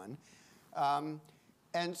Iran.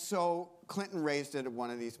 And so Clinton raised it at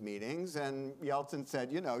one of these meetings, and Yeltsin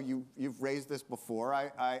said, you've raised this before.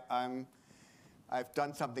 I've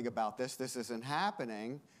done something about this. This isn't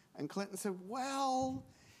happening. And Clinton said, well,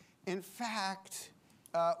 in fact,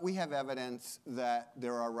 we have evidence that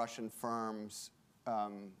there are Russian firms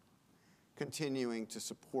continuing to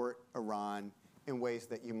support Iran in ways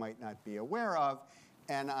that you might not be aware of,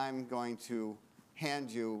 and I'm going to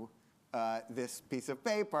hand you this piece of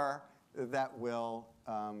paper that will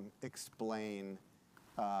explain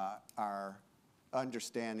our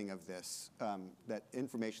understanding of this, that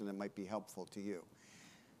information that might be helpful to you.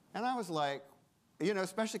 And I was like,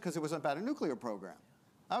 especially because it was about a nuclear program.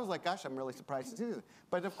 I was like, gosh, I'm really surprised to see this.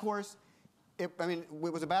 But of course, it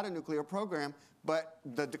was about a nuclear program, but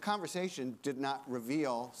the conversation did not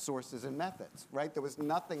reveal sources and methods, right? There was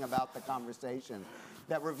nothing about the conversation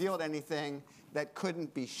that revealed anything that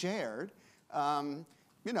couldn't be shared.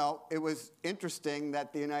 It was interesting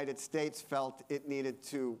that the United States felt it needed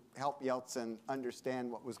to help Yeltsin understand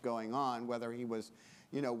what was going on, whether he was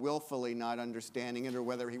willfully not understanding it, or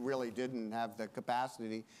whether he really didn't have the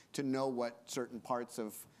capacity to know what certain parts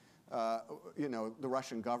of, the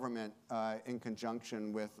Russian government, in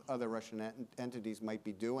conjunction with other Russian entities, might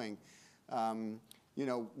be doing.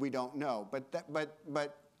 We don't know.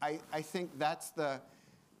 But I think that's the,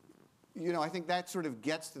 I think that sort of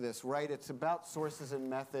gets to this, right? It's about sources and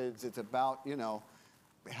methods. It's about,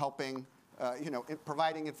 helping,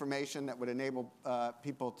 providing information that would enable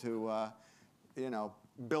people to,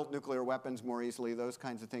 build nuclear weapons more easily, those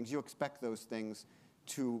kinds of things. You expect those things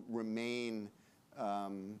to remain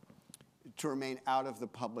out of the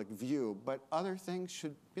public view. But other things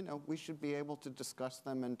should, we should be able to discuss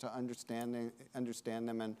them and to understand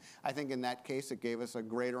them. And I think in that case, it gave us a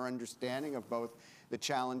greater understanding of both the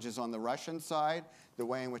challenges on the Russian side, the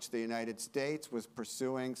way in which the United States was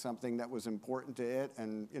pursuing something that was important to it,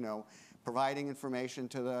 and, providing information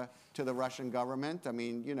to the Russian government.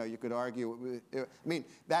 You could argue,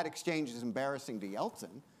 that exchange is embarrassing to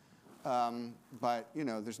Yeltsin, but,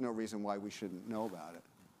 there's no reason why we shouldn't know about it.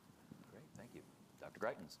 Great, thank you. Dr.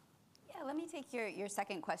 Greitens. Yeah, let me take your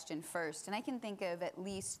second question first. And I can think of at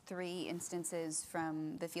least 3 instances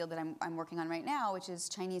from the field that I'm working on right now, which is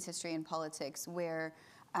Chinese history and politics, where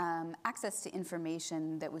access to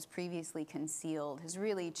information that was previously concealed has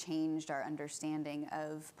really changed our understanding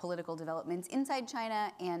of political developments inside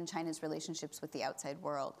China and China's relationships with the outside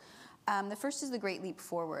world. The first is The Great Leap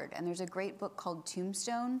Forward, and there's a great book called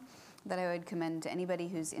Tombstone that I would commend to anybody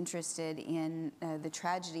who's interested in the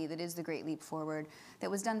tragedy that is the Great Leap Forward, that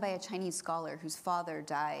was done by a Chinese scholar whose father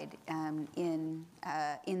died in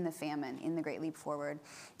the famine, in the Great Leap Forward.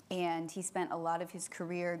 And he spent a lot of his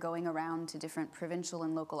career going around to different provincial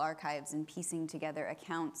and local archives and piecing together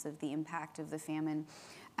accounts of the impact of the famine,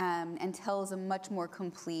 and tells a much more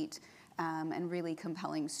complete and really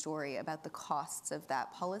compelling story about the costs of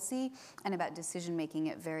that policy and about decision-making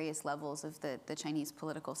at various levels of the Chinese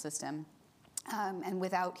political system. And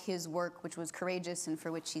without his work, which was courageous and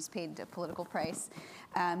for which he's paid a political price,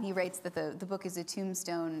 he writes that the book is a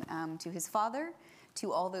tombstone to his father,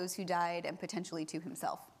 to all those who died, and potentially to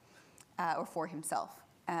himself, or for himself.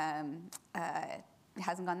 It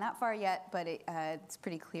hasn't gone that far yet, but it's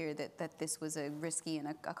pretty clear that this was a risky and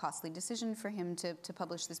a costly decision for him to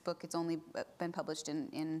publish this book. It's only been published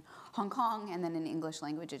in Hong Kong and then in English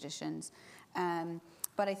language editions.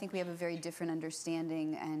 But I think we have a very different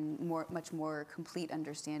understanding and much more complete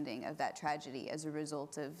understanding of that tragedy as a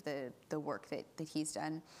result of the work that he's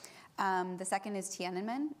done. The second is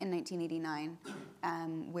Tiananmen in 1989,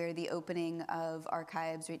 where the opening of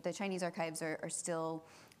archives, the Chinese archives are still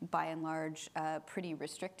by and large pretty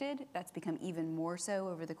restricted. That's become even more so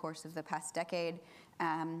over the course of the past decade.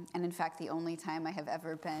 And in fact, the only time I have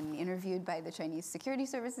ever been interviewed by the Chinese security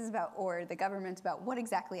services or the government about what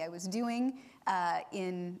exactly I was doing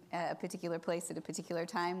in a particular place at a particular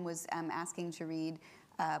time was asking to read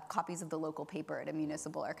copies of the local paper at a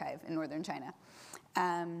municipal archive in northern China.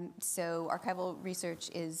 So archival research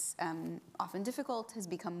is often difficult, has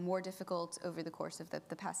become more difficult over the course of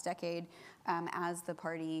the past decade, as the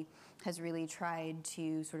party has really tried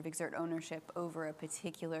to sort of exert ownership over a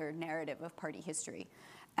particular narrative of party history.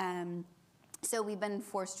 So we've been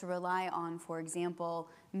forced to rely on, for example,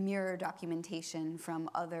 mirror documentation from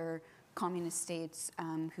other communist states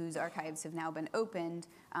whose archives have now been opened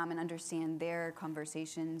and understand their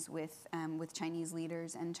conversations with Chinese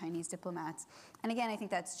leaders and Chinese diplomats. And again, I think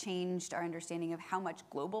that's changed our understanding of how much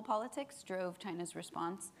global politics drove China's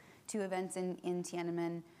response to events in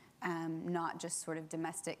Tiananmen, not just sort of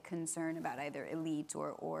domestic concern about either elite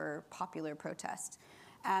or popular protest.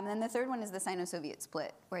 And the third one is the Sino-Soviet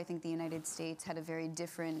split, where I think the United States had a very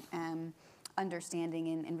different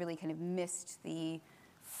understanding and really kind of missed the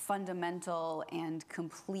fundamental and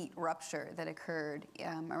complete rupture that occurred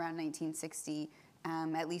around 1960,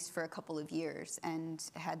 at least for a couple of years. And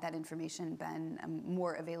had that information been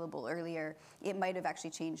more available earlier, it might have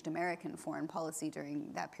actually changed American foreign policy during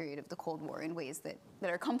that period of the Cold War in ways that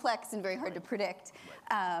are complex and very hard to predict.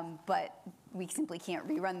 But we simply can't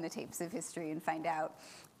rerun the tapes of history and find out.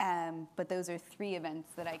 But those are three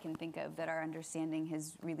events that I can think of that our understanding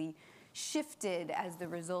has really shifted as the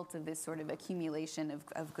result of this sort of accumulation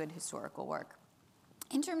of good historical work.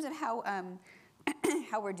 In terms of how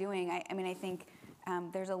we're doing, I think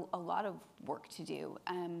there's a lot of work to do.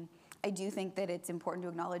 I do think that it's important to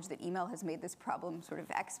acknowledge that email has made this problem sort of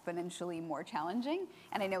exponentially more challenging.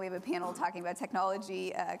 And I know we have a panel talking about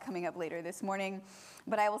technology coming up later this morning.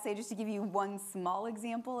 But I will say, just to give you one small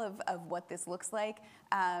example of what this looks like,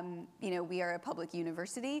 we are a public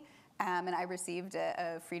university. And I received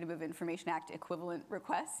a Freedom of Information Act equivalent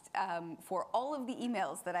request for all of the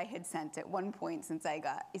emails that I had sent at one point since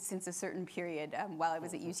a certain period while I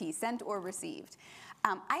was at UT, sent or received.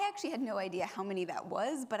 I actually had no idea how many that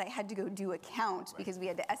was, but I had to go do a count because we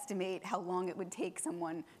had to estimate how long it would take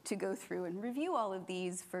someone to go through and review all of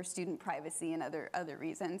these for student privacy and other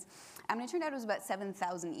reasons. And it turned out it was about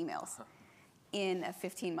 7,000 emails in a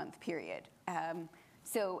 15-month period. And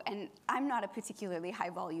I'm not a particularly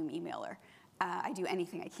high-volume emailer. I do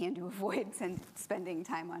anything I can to avoid spending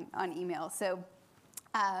time on email. So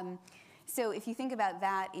if you think about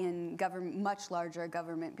that in much larger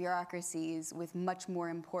government bureaucracies with much more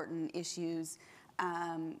important issues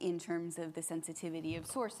in terms of the sensitivity of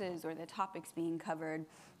sources or the topics being covered,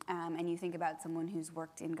 and you think about someone who's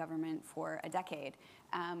worked in government for a decade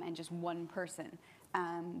and just one person,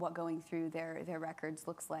 what going through their records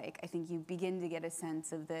looks like, I think you begin to get a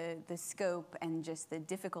sense of the scope and just the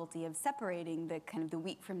difficulty of separating the kind of the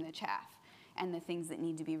wheat from the chaff, and the things that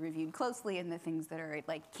need to be reviewed closely and the things that are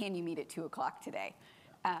like, can you meet at 2 o'clock today?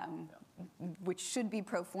 Which should be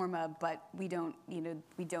pro forma, but we don't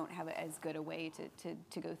have as good a way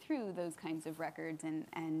to go through those kinds of records.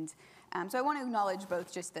 So I want to acknowledge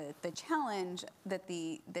both just the challenge that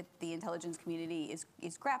the intelligence community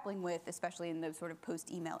is grappling with, especially in the sort of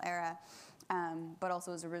post-email era, but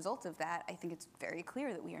also as a result of that, I think it's very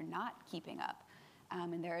clear that we are not keeping up.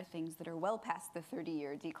 And there are things that are well past the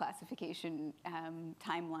 30-year declassification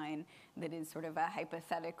timeline that is sort of a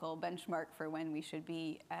hypothetical benchmark for when we should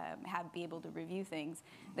be able to review things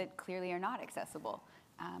that clearly are not accessible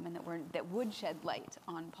and that would shed light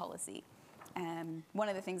on policy. One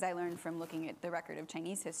of the things I learned from looking at the record of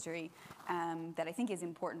Chinese history that I think is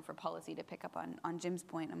important for policy, to pick up on Jim's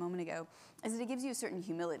point a moment ago, is that it gives you a certain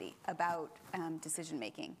humility about decision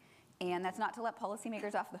making. And that's not to let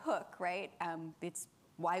policymakers off the hook, right? It's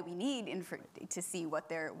why we need to see what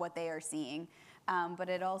they are seeing. But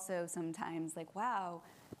it also sometimes, like, wow,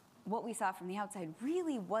 what we saw from the outside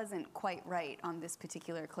really wasn't quite right on this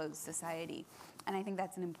particular closed society. And I think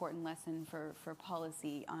that's an important lesson for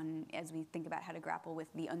policy as we think about how to grapple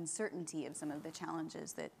with the uncertainty of some of the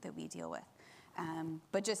challenges that we deal with.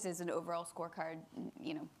 But just as an overall scorecard,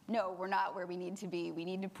 no, we're not where we need to be. We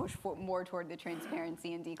need to push more toward the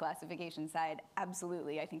transparency and declassification side.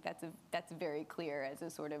 Absolutely, I think that's very clear as a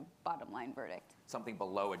sort of bottom line verdict. Something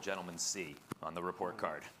below a gentleman's C on the report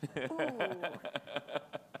card. Ooh.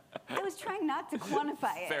 I was trying not to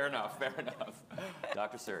quantify it. Fair enough, fair enough.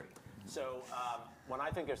 Dr. Suri. So when I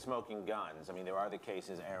think of smoking guns, I mean, there are the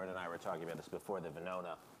cases, Aaron and I were talking about this before, the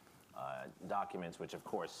Venona documents, which of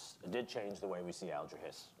course did change the way we see Alger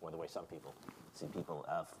Hiss, or the way some people see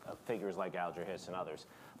figures like Alger Hiss and others.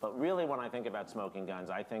 But really, when I think about smoking guns,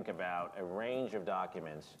 I think about a range of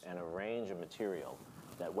documents and a range of material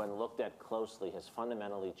that, when looked at closely, has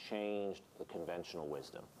fundamentally changed the conventional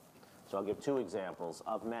wisdom. So I'll give two examples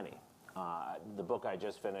of many. The book I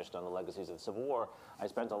just finished on the legacies of the Civil War, I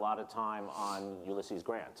spent a lot of time on Ulysses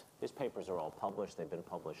Grant. His papers are all published. They've been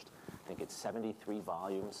published, I think it's 73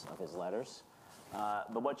 volumes of his letters.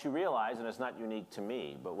 But what you realize, and it's not unique to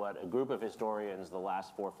me, but what a group of historians the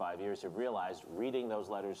last 4 or 5 years have realized, reading those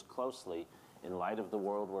letters closely in light of the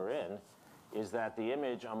world we're in, is that the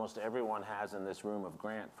image almost everyone has in this room of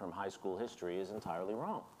Grant from high school history is entirely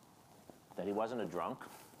wrong. That he wasn't a drunk.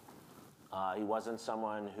 He wasn't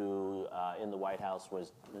someone who, in the White House,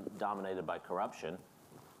 was dominated by corruption,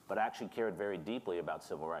 but actually cared very deeply about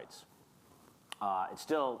civil rights. It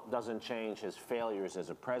still doesn't change his failures as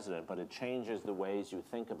a president, but it changes the ways you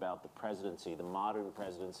think about the presidency, the modern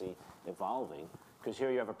presidency evolving, because here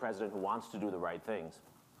you have a president who wants to do the right things.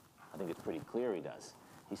 I think it's pretty clear he does.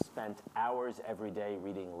 He spent hours every day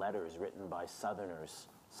reading letters written by Southerners,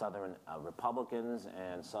 Southern Republicans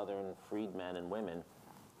and Southern freedmen and women,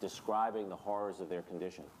 describing the horrors of their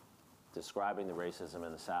condition, describing the racism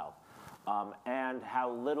in the South, and how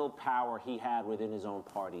little power he had within his own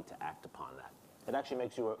party to act upon that. It actually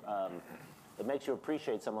makes you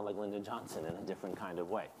appreciate someone like Lyndon Johnson in a different kind of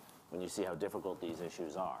way when you see how difficult these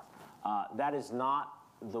issues are. That is not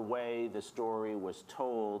the way the story was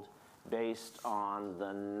told based on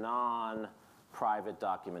the non-private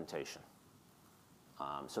documentation.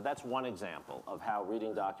 So that's one example of how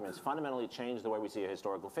reading documents fundamentally change the way we see a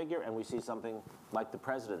historical figure, and we see something like the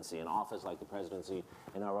presidency, an office like the presidency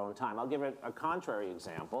in our own time. I'll give it a contrary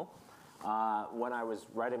example. When I was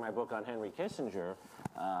writing my book on Henry Kissinger,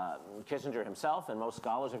 Kissinger himself and most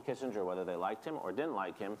scholars of Kissinger, whether they liked him or didn't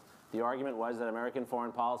like him, the argument was that American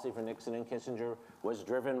foreign policy for Nixon and Kissinger was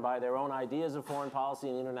driven by their own ideas of foreign policy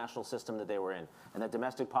and the international system that they were in, and that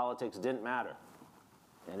domestic politics didn't matter.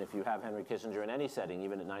 And if you have Henry Kissinger in any setting,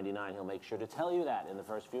 even at 99, he'll make sure to tell you that in the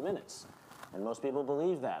first few minutes. And most people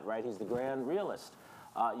believe that, right? He's the grand realist.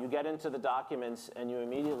 You get into the documents and you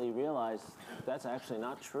immediately realize that's actually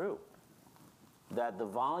not true. That the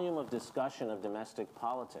volume of discussion of domestic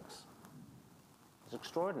politics is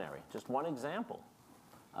extraordinary. Just one example.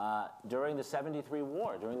 During the '73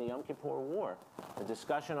 war, during the Yom Kippur War, the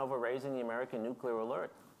discussion over raising the American nuclear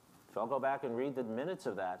alert. If I'll go back and read the minutes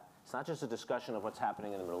of that, it's not just a discussion of what's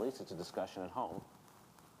happening in the Middle East, it's a discussion at home.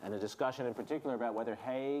 And a discussion in particular about whether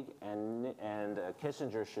Haig and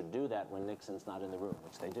Kissinger should do that when Nixon's not in the room,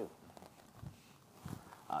 which they do.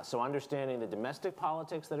 So understanding the domestic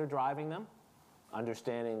politics that are driving them,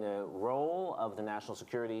 understanding the role of the national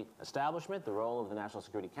security establishment, the role of the National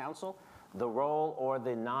Security Council, the role or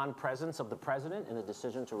the non-presence of the president in the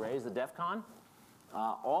decision to raise the DEFCON,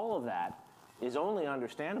 all of that is only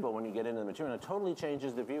understandable when you get into the material. It totally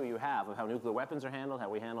changes the view you have of how nuclear weapons are handled, how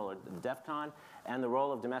we handle the DEFCON, and the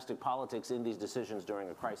role of domestic politics in these decisions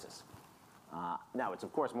during a crisis. Now, it's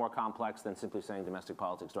of course more complex than simply saying domestic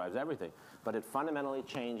politics drives everything, but it fundamentally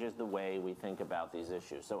changes the way we think about these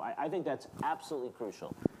issues. So I think that's absolutely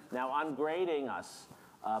crucial. Now, I'm grading us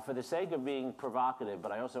for the sake of being provocative,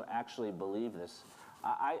 but I also actually believe this.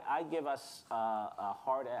 I give us a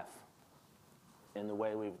hard F in the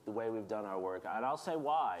way we've done our work, and I'll say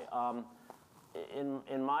why.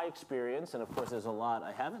 in my experience, and of course there's a lot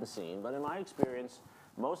I haven't seen, but in my experience,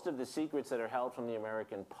 most of the secrets that are held from the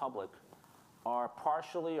American public are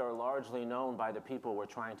partially or largely known by the people we're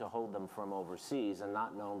trying to hold them from overseas and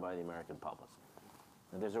not known by the American public.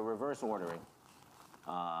 And there's a reverse ordering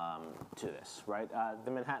to this, right?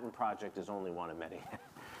 The Manhattan Project is only one of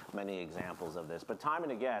many examples of this. But time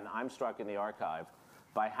and again, I'm struck in the archive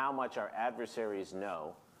by how much our adversaries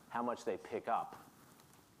know, how much they pick up,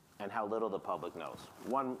 and how little the public knows.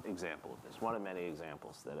 One example of this, one of many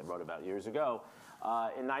examples that I wrote about years ago.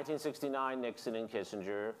 In 1969, Nixon and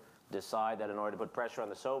Kissinger decide that in order to put pressure on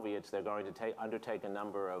the Soviets, they're going to undertake a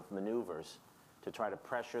number of maneuvers to try to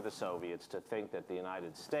pressure the Soviets to think that the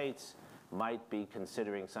United States might be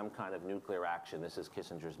considering some kind of nuclear action. This is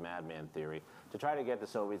Kissinger's madman theory, to try to get the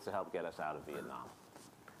Soviets to help get us out of Vietnam.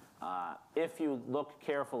 If you look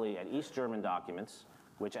carefully at East German documents,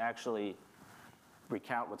 which actually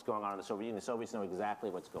recount what's going on in the Soviet Union, the Soviets know exactly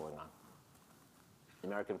what's going on. The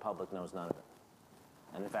American public knows none of it.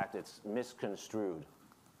 And in fact, it's misconstrued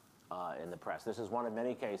in the press. This is one of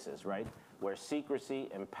many cases, right, where secrecy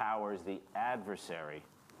empowers the adversary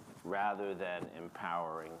rather than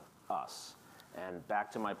empowering us. And back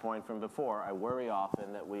to my point from before, I worry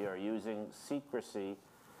often that we are using secrecy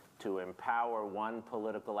to empower one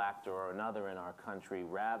political actor or another in our country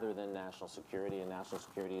rather than national security, and national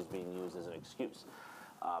security is being used as an excuse.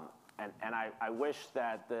 And I wish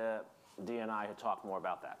that the DNI had talked more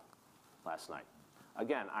about that last night.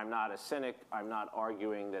 Again, I'm not a cynic. I'm not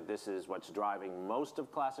arguing that this is what's driving most of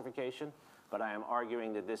classification, but I am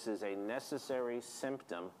arguing that this is a necessary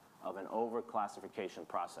symptom of an over-classification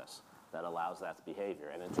process that allows that behavior.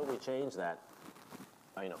 And until we change that,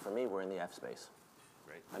 you know, for me, we're in the F space.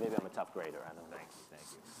 Great. Maybe I'm a tough grader. I don't know. Thanks. Thank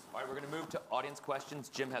you. All right, we're going to move to audience questions.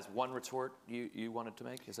 Jim has one retort you wanted to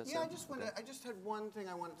make. Is that so? Yeah, I just had one thing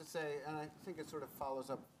I wanted to say, and I think it sort of follows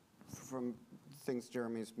up from things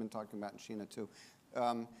Jeremy's been talking about, and Sheena too.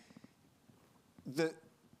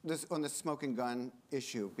 This on the smoking gun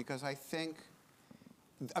issue, because I think,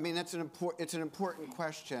 I mean, it's an important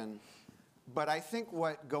question, but I think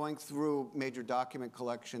what going through major document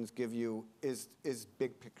collections give you is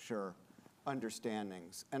big picture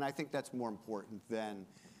understandings, and I think that's more important than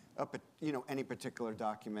any particular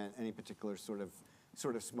document, any particular sort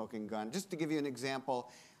of smoking gun. Just to give you an example,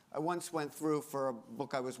 I once went through for a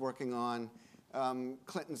book I was working on,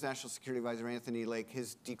 Clinton's National Security Advisor Anthony Lake,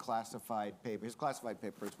 his declassified papers, his classified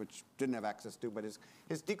papers, which didn't have access to, but his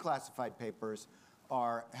declassified papers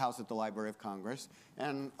are housed at the Library of Congress.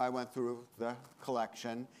 And I went through the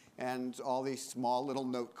collection and all these small little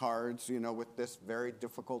note cards, with this very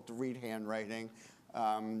difficult to read handwriting.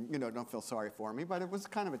 Don't feel sorry for me, but it was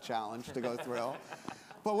kind of a challenge to go through.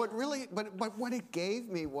 But what it gave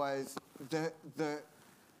me was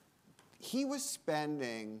he was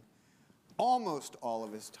spending almost all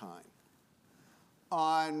of his time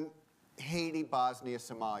on Haiti, Bosnia,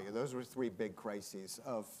 Somalia. Those were three big crises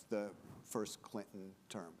of the first Clinton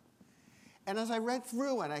term. And as I read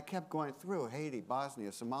through, and I kept going through Haiti, Bosnia,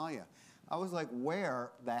 Somalia, I was like,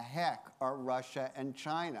 where the heck are Russia and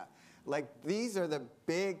China? Like, these are the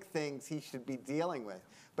big things he should be dealing with.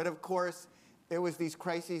 But of course, it was these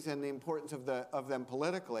crises and the importance of them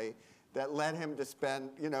politically that led him to spend,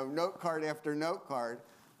 note card after note card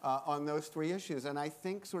on those three issues. And I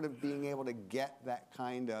think sort of being able to get that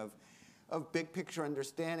kind of big picture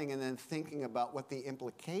understanding and then thinking about what the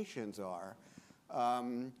implications are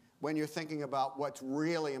when you're thinking about what's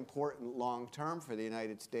really important long term for the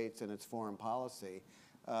United States and its foreign policy,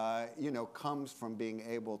 comes from being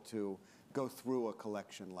able to go through a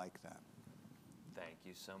collection like that. Thank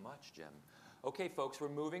you so much, Jim. Okay, folks, we're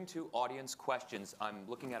moving to audience questions. I'm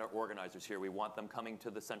looking at our organizers here. We want them coming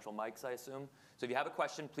to the central mics, I assume. So if you have a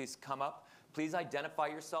question, please come up. Please identify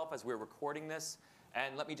yourself as we're recording this.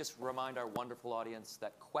 And let me just remind our wonderful audience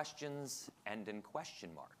that questions end in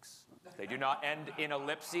question marks. They do not end in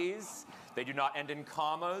ellipses. They do not end in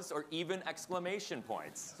commas or even exclamation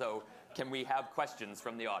points. So can we have questions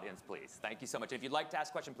from the audience, please? Thank you so much. If you'd like to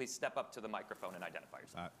ask a question, please step up to the microphone and identify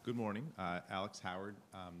yourself. Good morning. Alex Howard,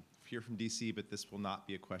 here from DC, but this will not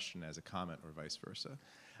be a question as a comment or vice versa.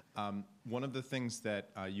 One of the things that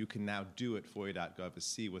you can now do at FOIA.gov is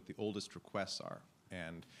see what the oldest requests are.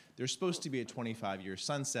 And there's supposed to be a 25-year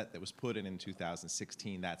sunset that was put in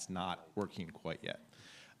 2016. That's not working quite yet.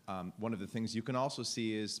 One of the things you can also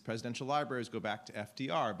see is presidential libraries go back to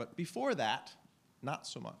FDR, but before that, not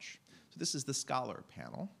so much. So this is the scholar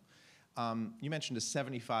panel. You mentioned a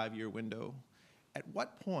 75-year window. At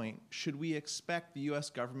what point should we expect the US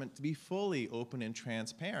government to be fully open and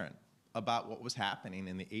transparent about what was happening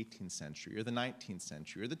in the 18th century or the 19th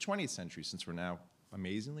century or the 20th century, since we're now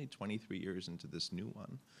amazingly 23 years into this new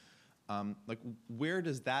one. Like, where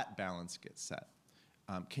does that balance get set?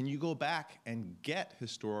 Can you go back and get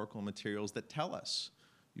historical materials that tell us,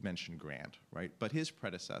 you mentioned Grant, right, but his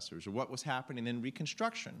predecessors, or what was happening in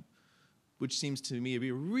Reconstruction, which seems to me to be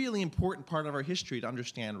a really important part of our history to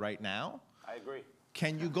understand right now? I agree.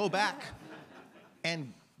 Can you go back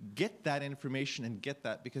and get that information and get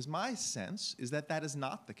that? Because my sense is that that is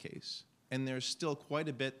not the case. And there's still quite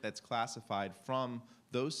a bit that's classified from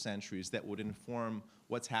those centuries that would inform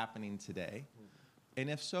what's happening today. And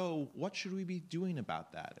if so, what should we be doing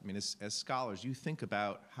about that? I mean, as scholars, you think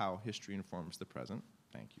about how history informs the present.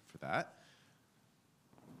 Thank you for that.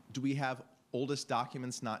 Do we have oldest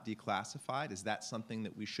documents not declassified? Is that something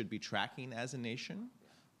that we should be tracking as a nation?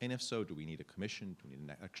 And if so, do we need a commission? Do we need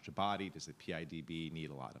an extra body? Does the PIDB need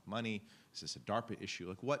a lot of money? Is this a DARPA issue?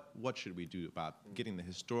 Like, what should we do about getting the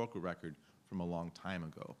historical record from a long time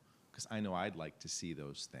ago? Because I know I'd like to see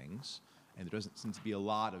those things. And there doesn't seem to be a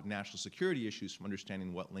lot of national security issues from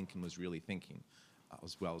understanding what Lincoln was really thinking,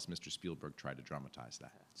 as well as Mr. Spielberg tried to dramatize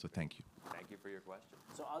that. So thank you. Thank you for your question.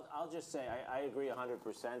 So I'll just say, I agree 100%.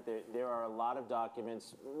 There are a lot of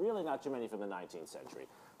documents, really not too many from the 19th century,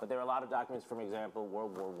 but there are a lot of documents, for example,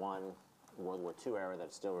 World War I, World War II era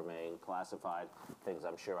that still remain classified, things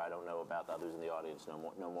I'm sure I don't know about, the others in the audience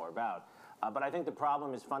know more about. But I think the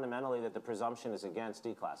problem is fundamentally that the presumption is against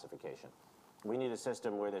declassification. We need a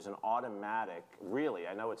system where there's an automatic, really,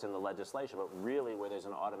 I know it's in the legislation, but really where there's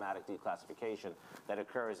an automatic declassification that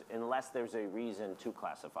occurs unless there's a reason to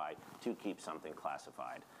classify, to keep something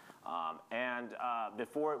classified.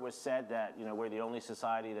 Before it was said that, you know, we're the only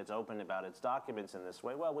society that's open about its documents in this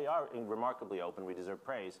way, well, we are remarkably open, we deserve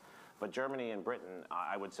praise, but Germany and Britain,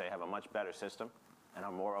 I would say, have a much better system and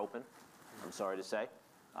are more open, I'm sorry to say.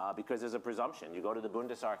 Because there's a presumption. You go to the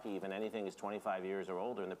Bundesarchiv and anything is 25 years or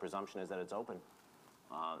older, and the presumption is that it's open.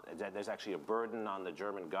 There's actually a burden on the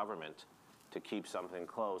German government to keep something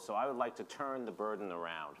closed. So I would like to turn the burden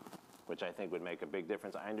around, which I think would make a big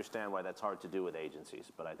difference. I understand why that's hard to do with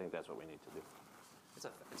agencies, but I think that's what we need to do. It's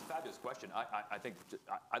a fabulous question. I think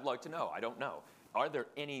I'd like to know. I don't know. Are there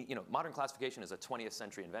any, you know, modern classification is a 20th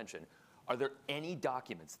century invention. Are there any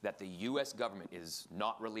documents that the U.S. government is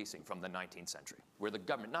not releasing from the 19th century, where the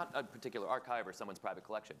government, not a particular archive or someone's private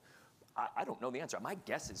collection? I don't know the answer. My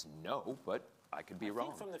guess is no, but I could be wrong.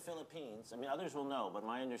 I think from the Philippines, I mean, others will know, but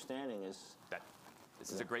my understanding is that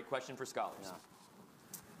this is a great question for scholars.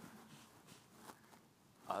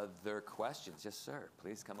 Yeah. Other questions? Yes, sir.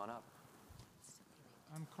 Please come on up.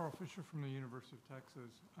 I'm Carl Fisher from the University of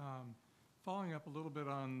Texas. Following up a little bit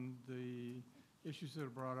on the issues that are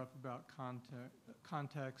brought up about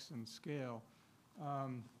context and scale.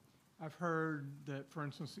 I've heard that, for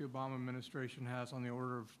instance, the Obama administration has on the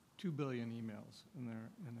order of 2 billion emails in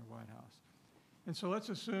their White House. And so let's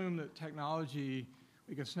assume that technology,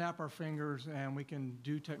 we can snap our fingers and we can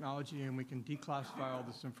do technology and we can declassify all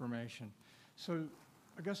this information. So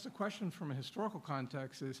I guess the question from a historical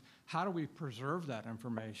context is, how do we preserve that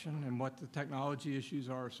information and what the technology issues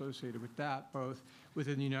are associated with that, both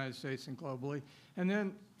within the United States and globally? And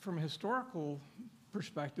then from a historical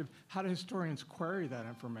perspective, how do historians query that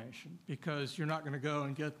information? Because you're not going to go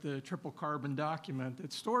and get the triple carbon document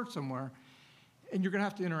that's stored somewhere, and you're going to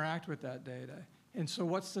have to interact with that data. And so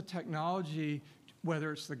what's the technology,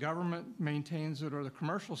 whether it's the government maintains it or the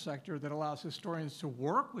commercial sector, that allows historians to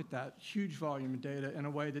work with that huge volume of data in a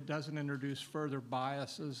way that doesn't introduce further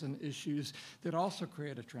biases and issues that also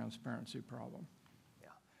create a transparency problem? Yeah,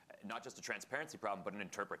 not just a transparency problem, but an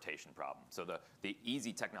interpretation problem. So the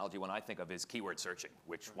easy technology one I think of is keyword searching,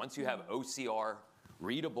 which once you have OCR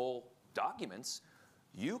readable documents,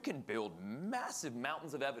 you can build massive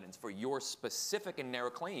mountains of evidence for your specific and narrow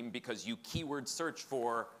claim because you keyword search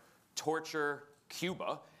for torture,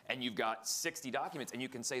 Cuba, and you've got 60 documents, and you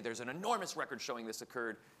can say there's an enormous record showing this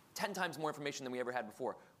occurred, 10 times more information than we ever had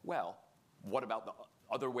before. Well, what about the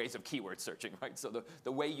other ways of keyword searching, right? So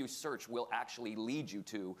the way you search will actually lead you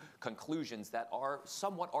to conclusions that are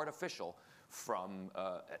somewhat artificial from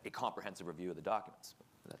a comprehensive review of the documents.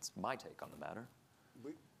 That's my take on the matter.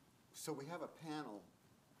 So we have a panel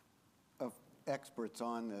of experts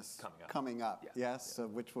on this coming up. Yeah. Yes, yeah.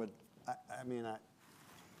 Which would, I mean,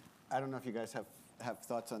 I don't know if you guys have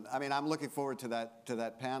thoughts on. I mean, I'm looking forward to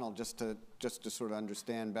that panel just to sort of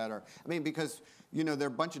understand better. I mean, because you know there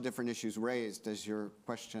are a bunch of different issues raised, as your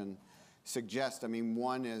question suggests. I mean,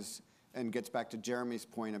 one is, and gets back to Jeremi's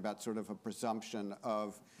point about sort of a presumption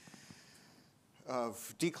of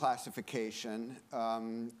declassification,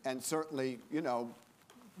 and certainly, you know,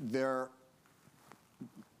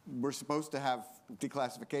 we're supposed to have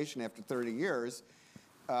declassification after 30 years,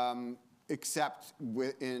 except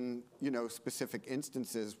in specific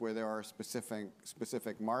instances where there are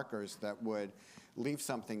specific markers that would leave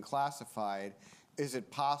something classified. Is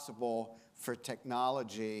it possible for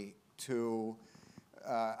technology to,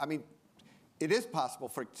 it is possible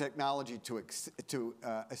for technology to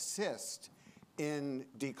assist in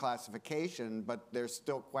declassification, but there's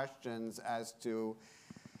still questions as to,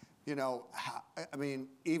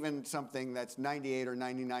 even something that's 98 or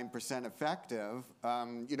 99% effective,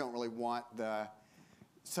 you don't really want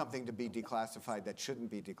something to be declassified that shouldn't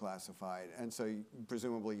be declassified. And so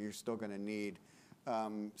presumably you're still going to need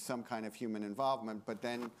some kind of human involvement. But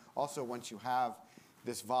then also once you have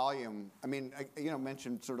this volume, I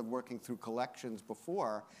mentioned sort of working through collections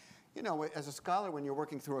before. As a scholar, when you're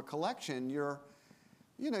working through a collection, you're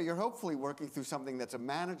hopefully working through something that's a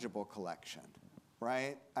manageable collection,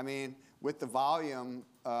 right? With the volume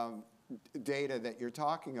data that you're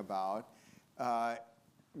talking about,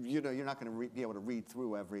 you're not going to be able to read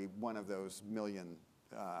through every one of those million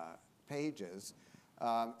pages.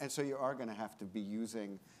 And so you are going to have to be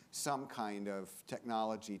using some kind of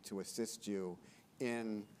technology to assist you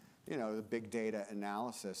in the big data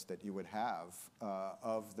analysis that you would have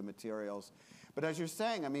of the materials. But as you're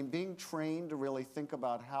saying, being trained to really think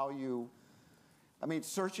about how you,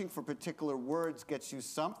 searching for particular words gets you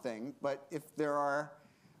something, but if there are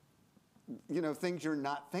things you're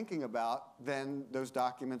not thinking about, then those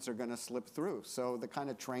documents are going to slip through. So the kind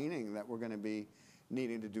of training that we're going to be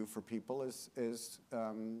needing to do for people is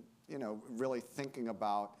really thinking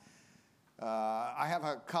about. I have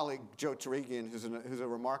a colleague, Joe Tarigian, who's a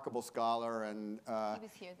remarkable scholar and he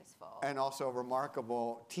was here this fall. And also a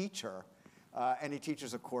remarkable teacher, and he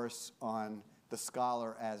teaches a course on the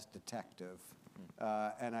scholar as detective,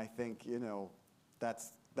 and I think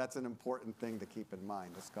that's an important thing to keep in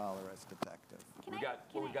mind, the scholar as detective. We've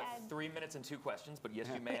got 3 minutes and 2 questions, but yes,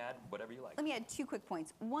 you may add whatever you like. Let me add 2 quick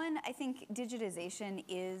points. One, I think digitization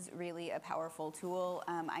is really a powerful tool.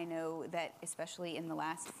 I know that especially in the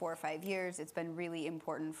last 4 or 5 years, it's been really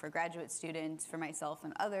important for graduate students, for myself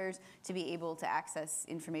and others, to be able to access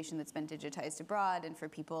information that's been digitized abroad, and for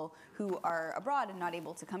people who are abroad and not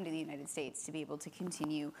able to come to the United States to be able to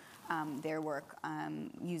continue their work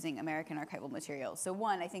using American archival materials. So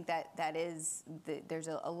one, I think that is, there's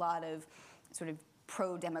a lot of sort of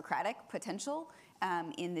pro-democratic potential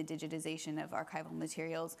in the digitization of archival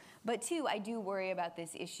materials. But 2, I do worry about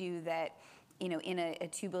this issue that, in a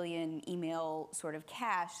 2 billion email sort of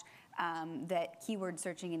cache, that keyword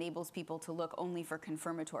searching enables people to look only for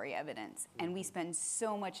confirmatory evidence. And we spend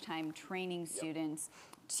so much time training students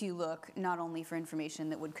to look not only for information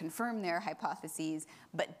that would confirm their hypotheses,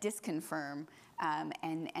 but disconfirm.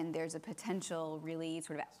 And there's a potential really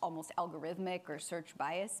sort of almost algorithmic or search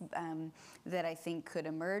bias that I think could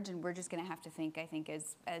emerge. And we're just going to have to think, I think,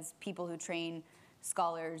 as people who train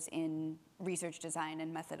scholars in research design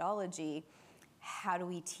and methodology, how do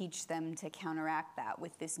we teach them to counteract that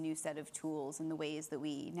with this new set of tools and the ways that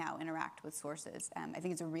we now interact with sources? I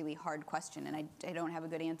think it's a really hard question, and I don't have a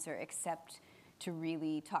good answer except to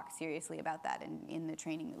really talk seriously about that in the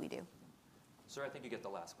training that we do. Sir, I think you get the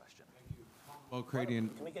last question. Well,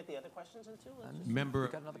 Cradian, Can we get the other questions in too? member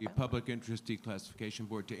of the Public Interest Declassification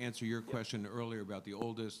Board, to answer your question earlier about the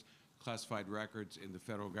oldest classified records in the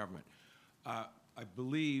federal government. I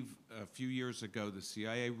believe a few years ago, the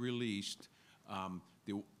CIA released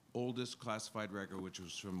the oldest classified record, which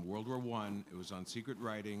was from World War I. It was on secret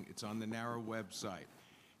writing. It's on the NARA website.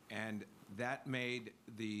 And that made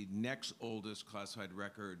the next oldest classified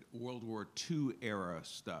record World War II era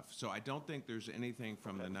stuff. So I don't think there's anything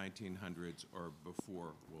from the 1900s or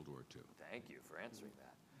before World War II. Thank you for answering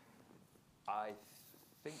that. I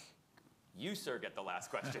think you, sir, get the last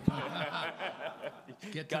question.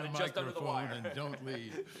 Get to Got the it just under the microphone wire. and don't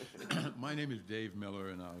leave. My name is Dave Miller,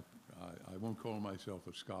 and I won't call myself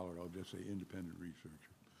a scholar. I'll just say independent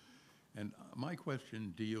researcher. And my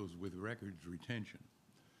question deals with records retention.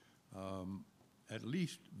 At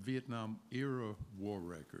least Vietnam-era war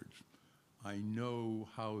records, I know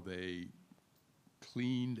how they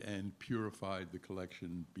cleaned and purified the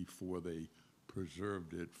collection before they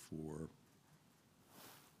preserved it for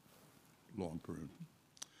long period.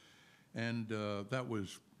 And that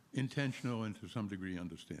was intentional and to some degree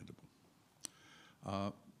understandable.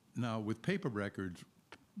 Now, with paper records,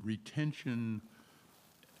 retention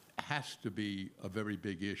has to be a very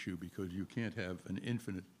big issue because you can't have an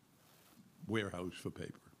infinite warehouse for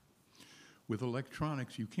paper. With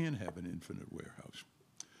electronics, you can have an infinite warehouse.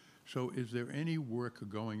 So is there any work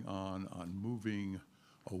going on moving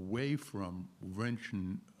away from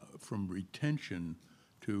retention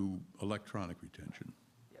to electronic retention?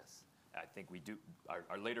 Yes, I think we do.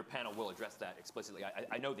 Our later panel will address that explicitly.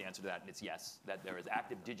 I know the answer to that, and it's yes, that there is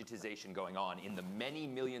active digitization going on in the many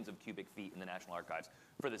millions of cubic feet in the National Archives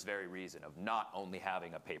for this very reason of not only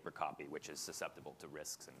having a paper copy, which is susceptible to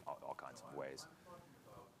risks in all kinds of ways. I'm talking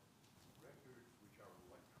about records which are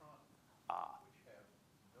electronic, which have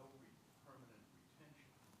no permanent retention.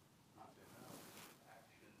 Is there now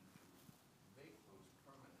action to make those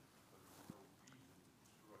permanent, but there's no reason to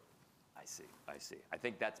destroy them? I see, I see. I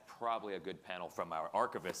think that's probably a good panel from our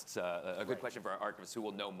archivists, a good question for our archivists who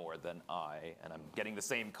will know more than I, and I'm getting the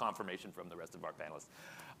same confirmation from the rest of our panelists.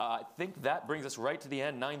 I think that brings us right to the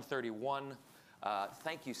end, 9:31.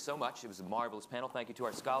 Thank you so much. It was a marvelous panel. Thank you to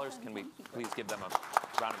our scholars. Can we please give them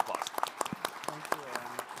a round of applause?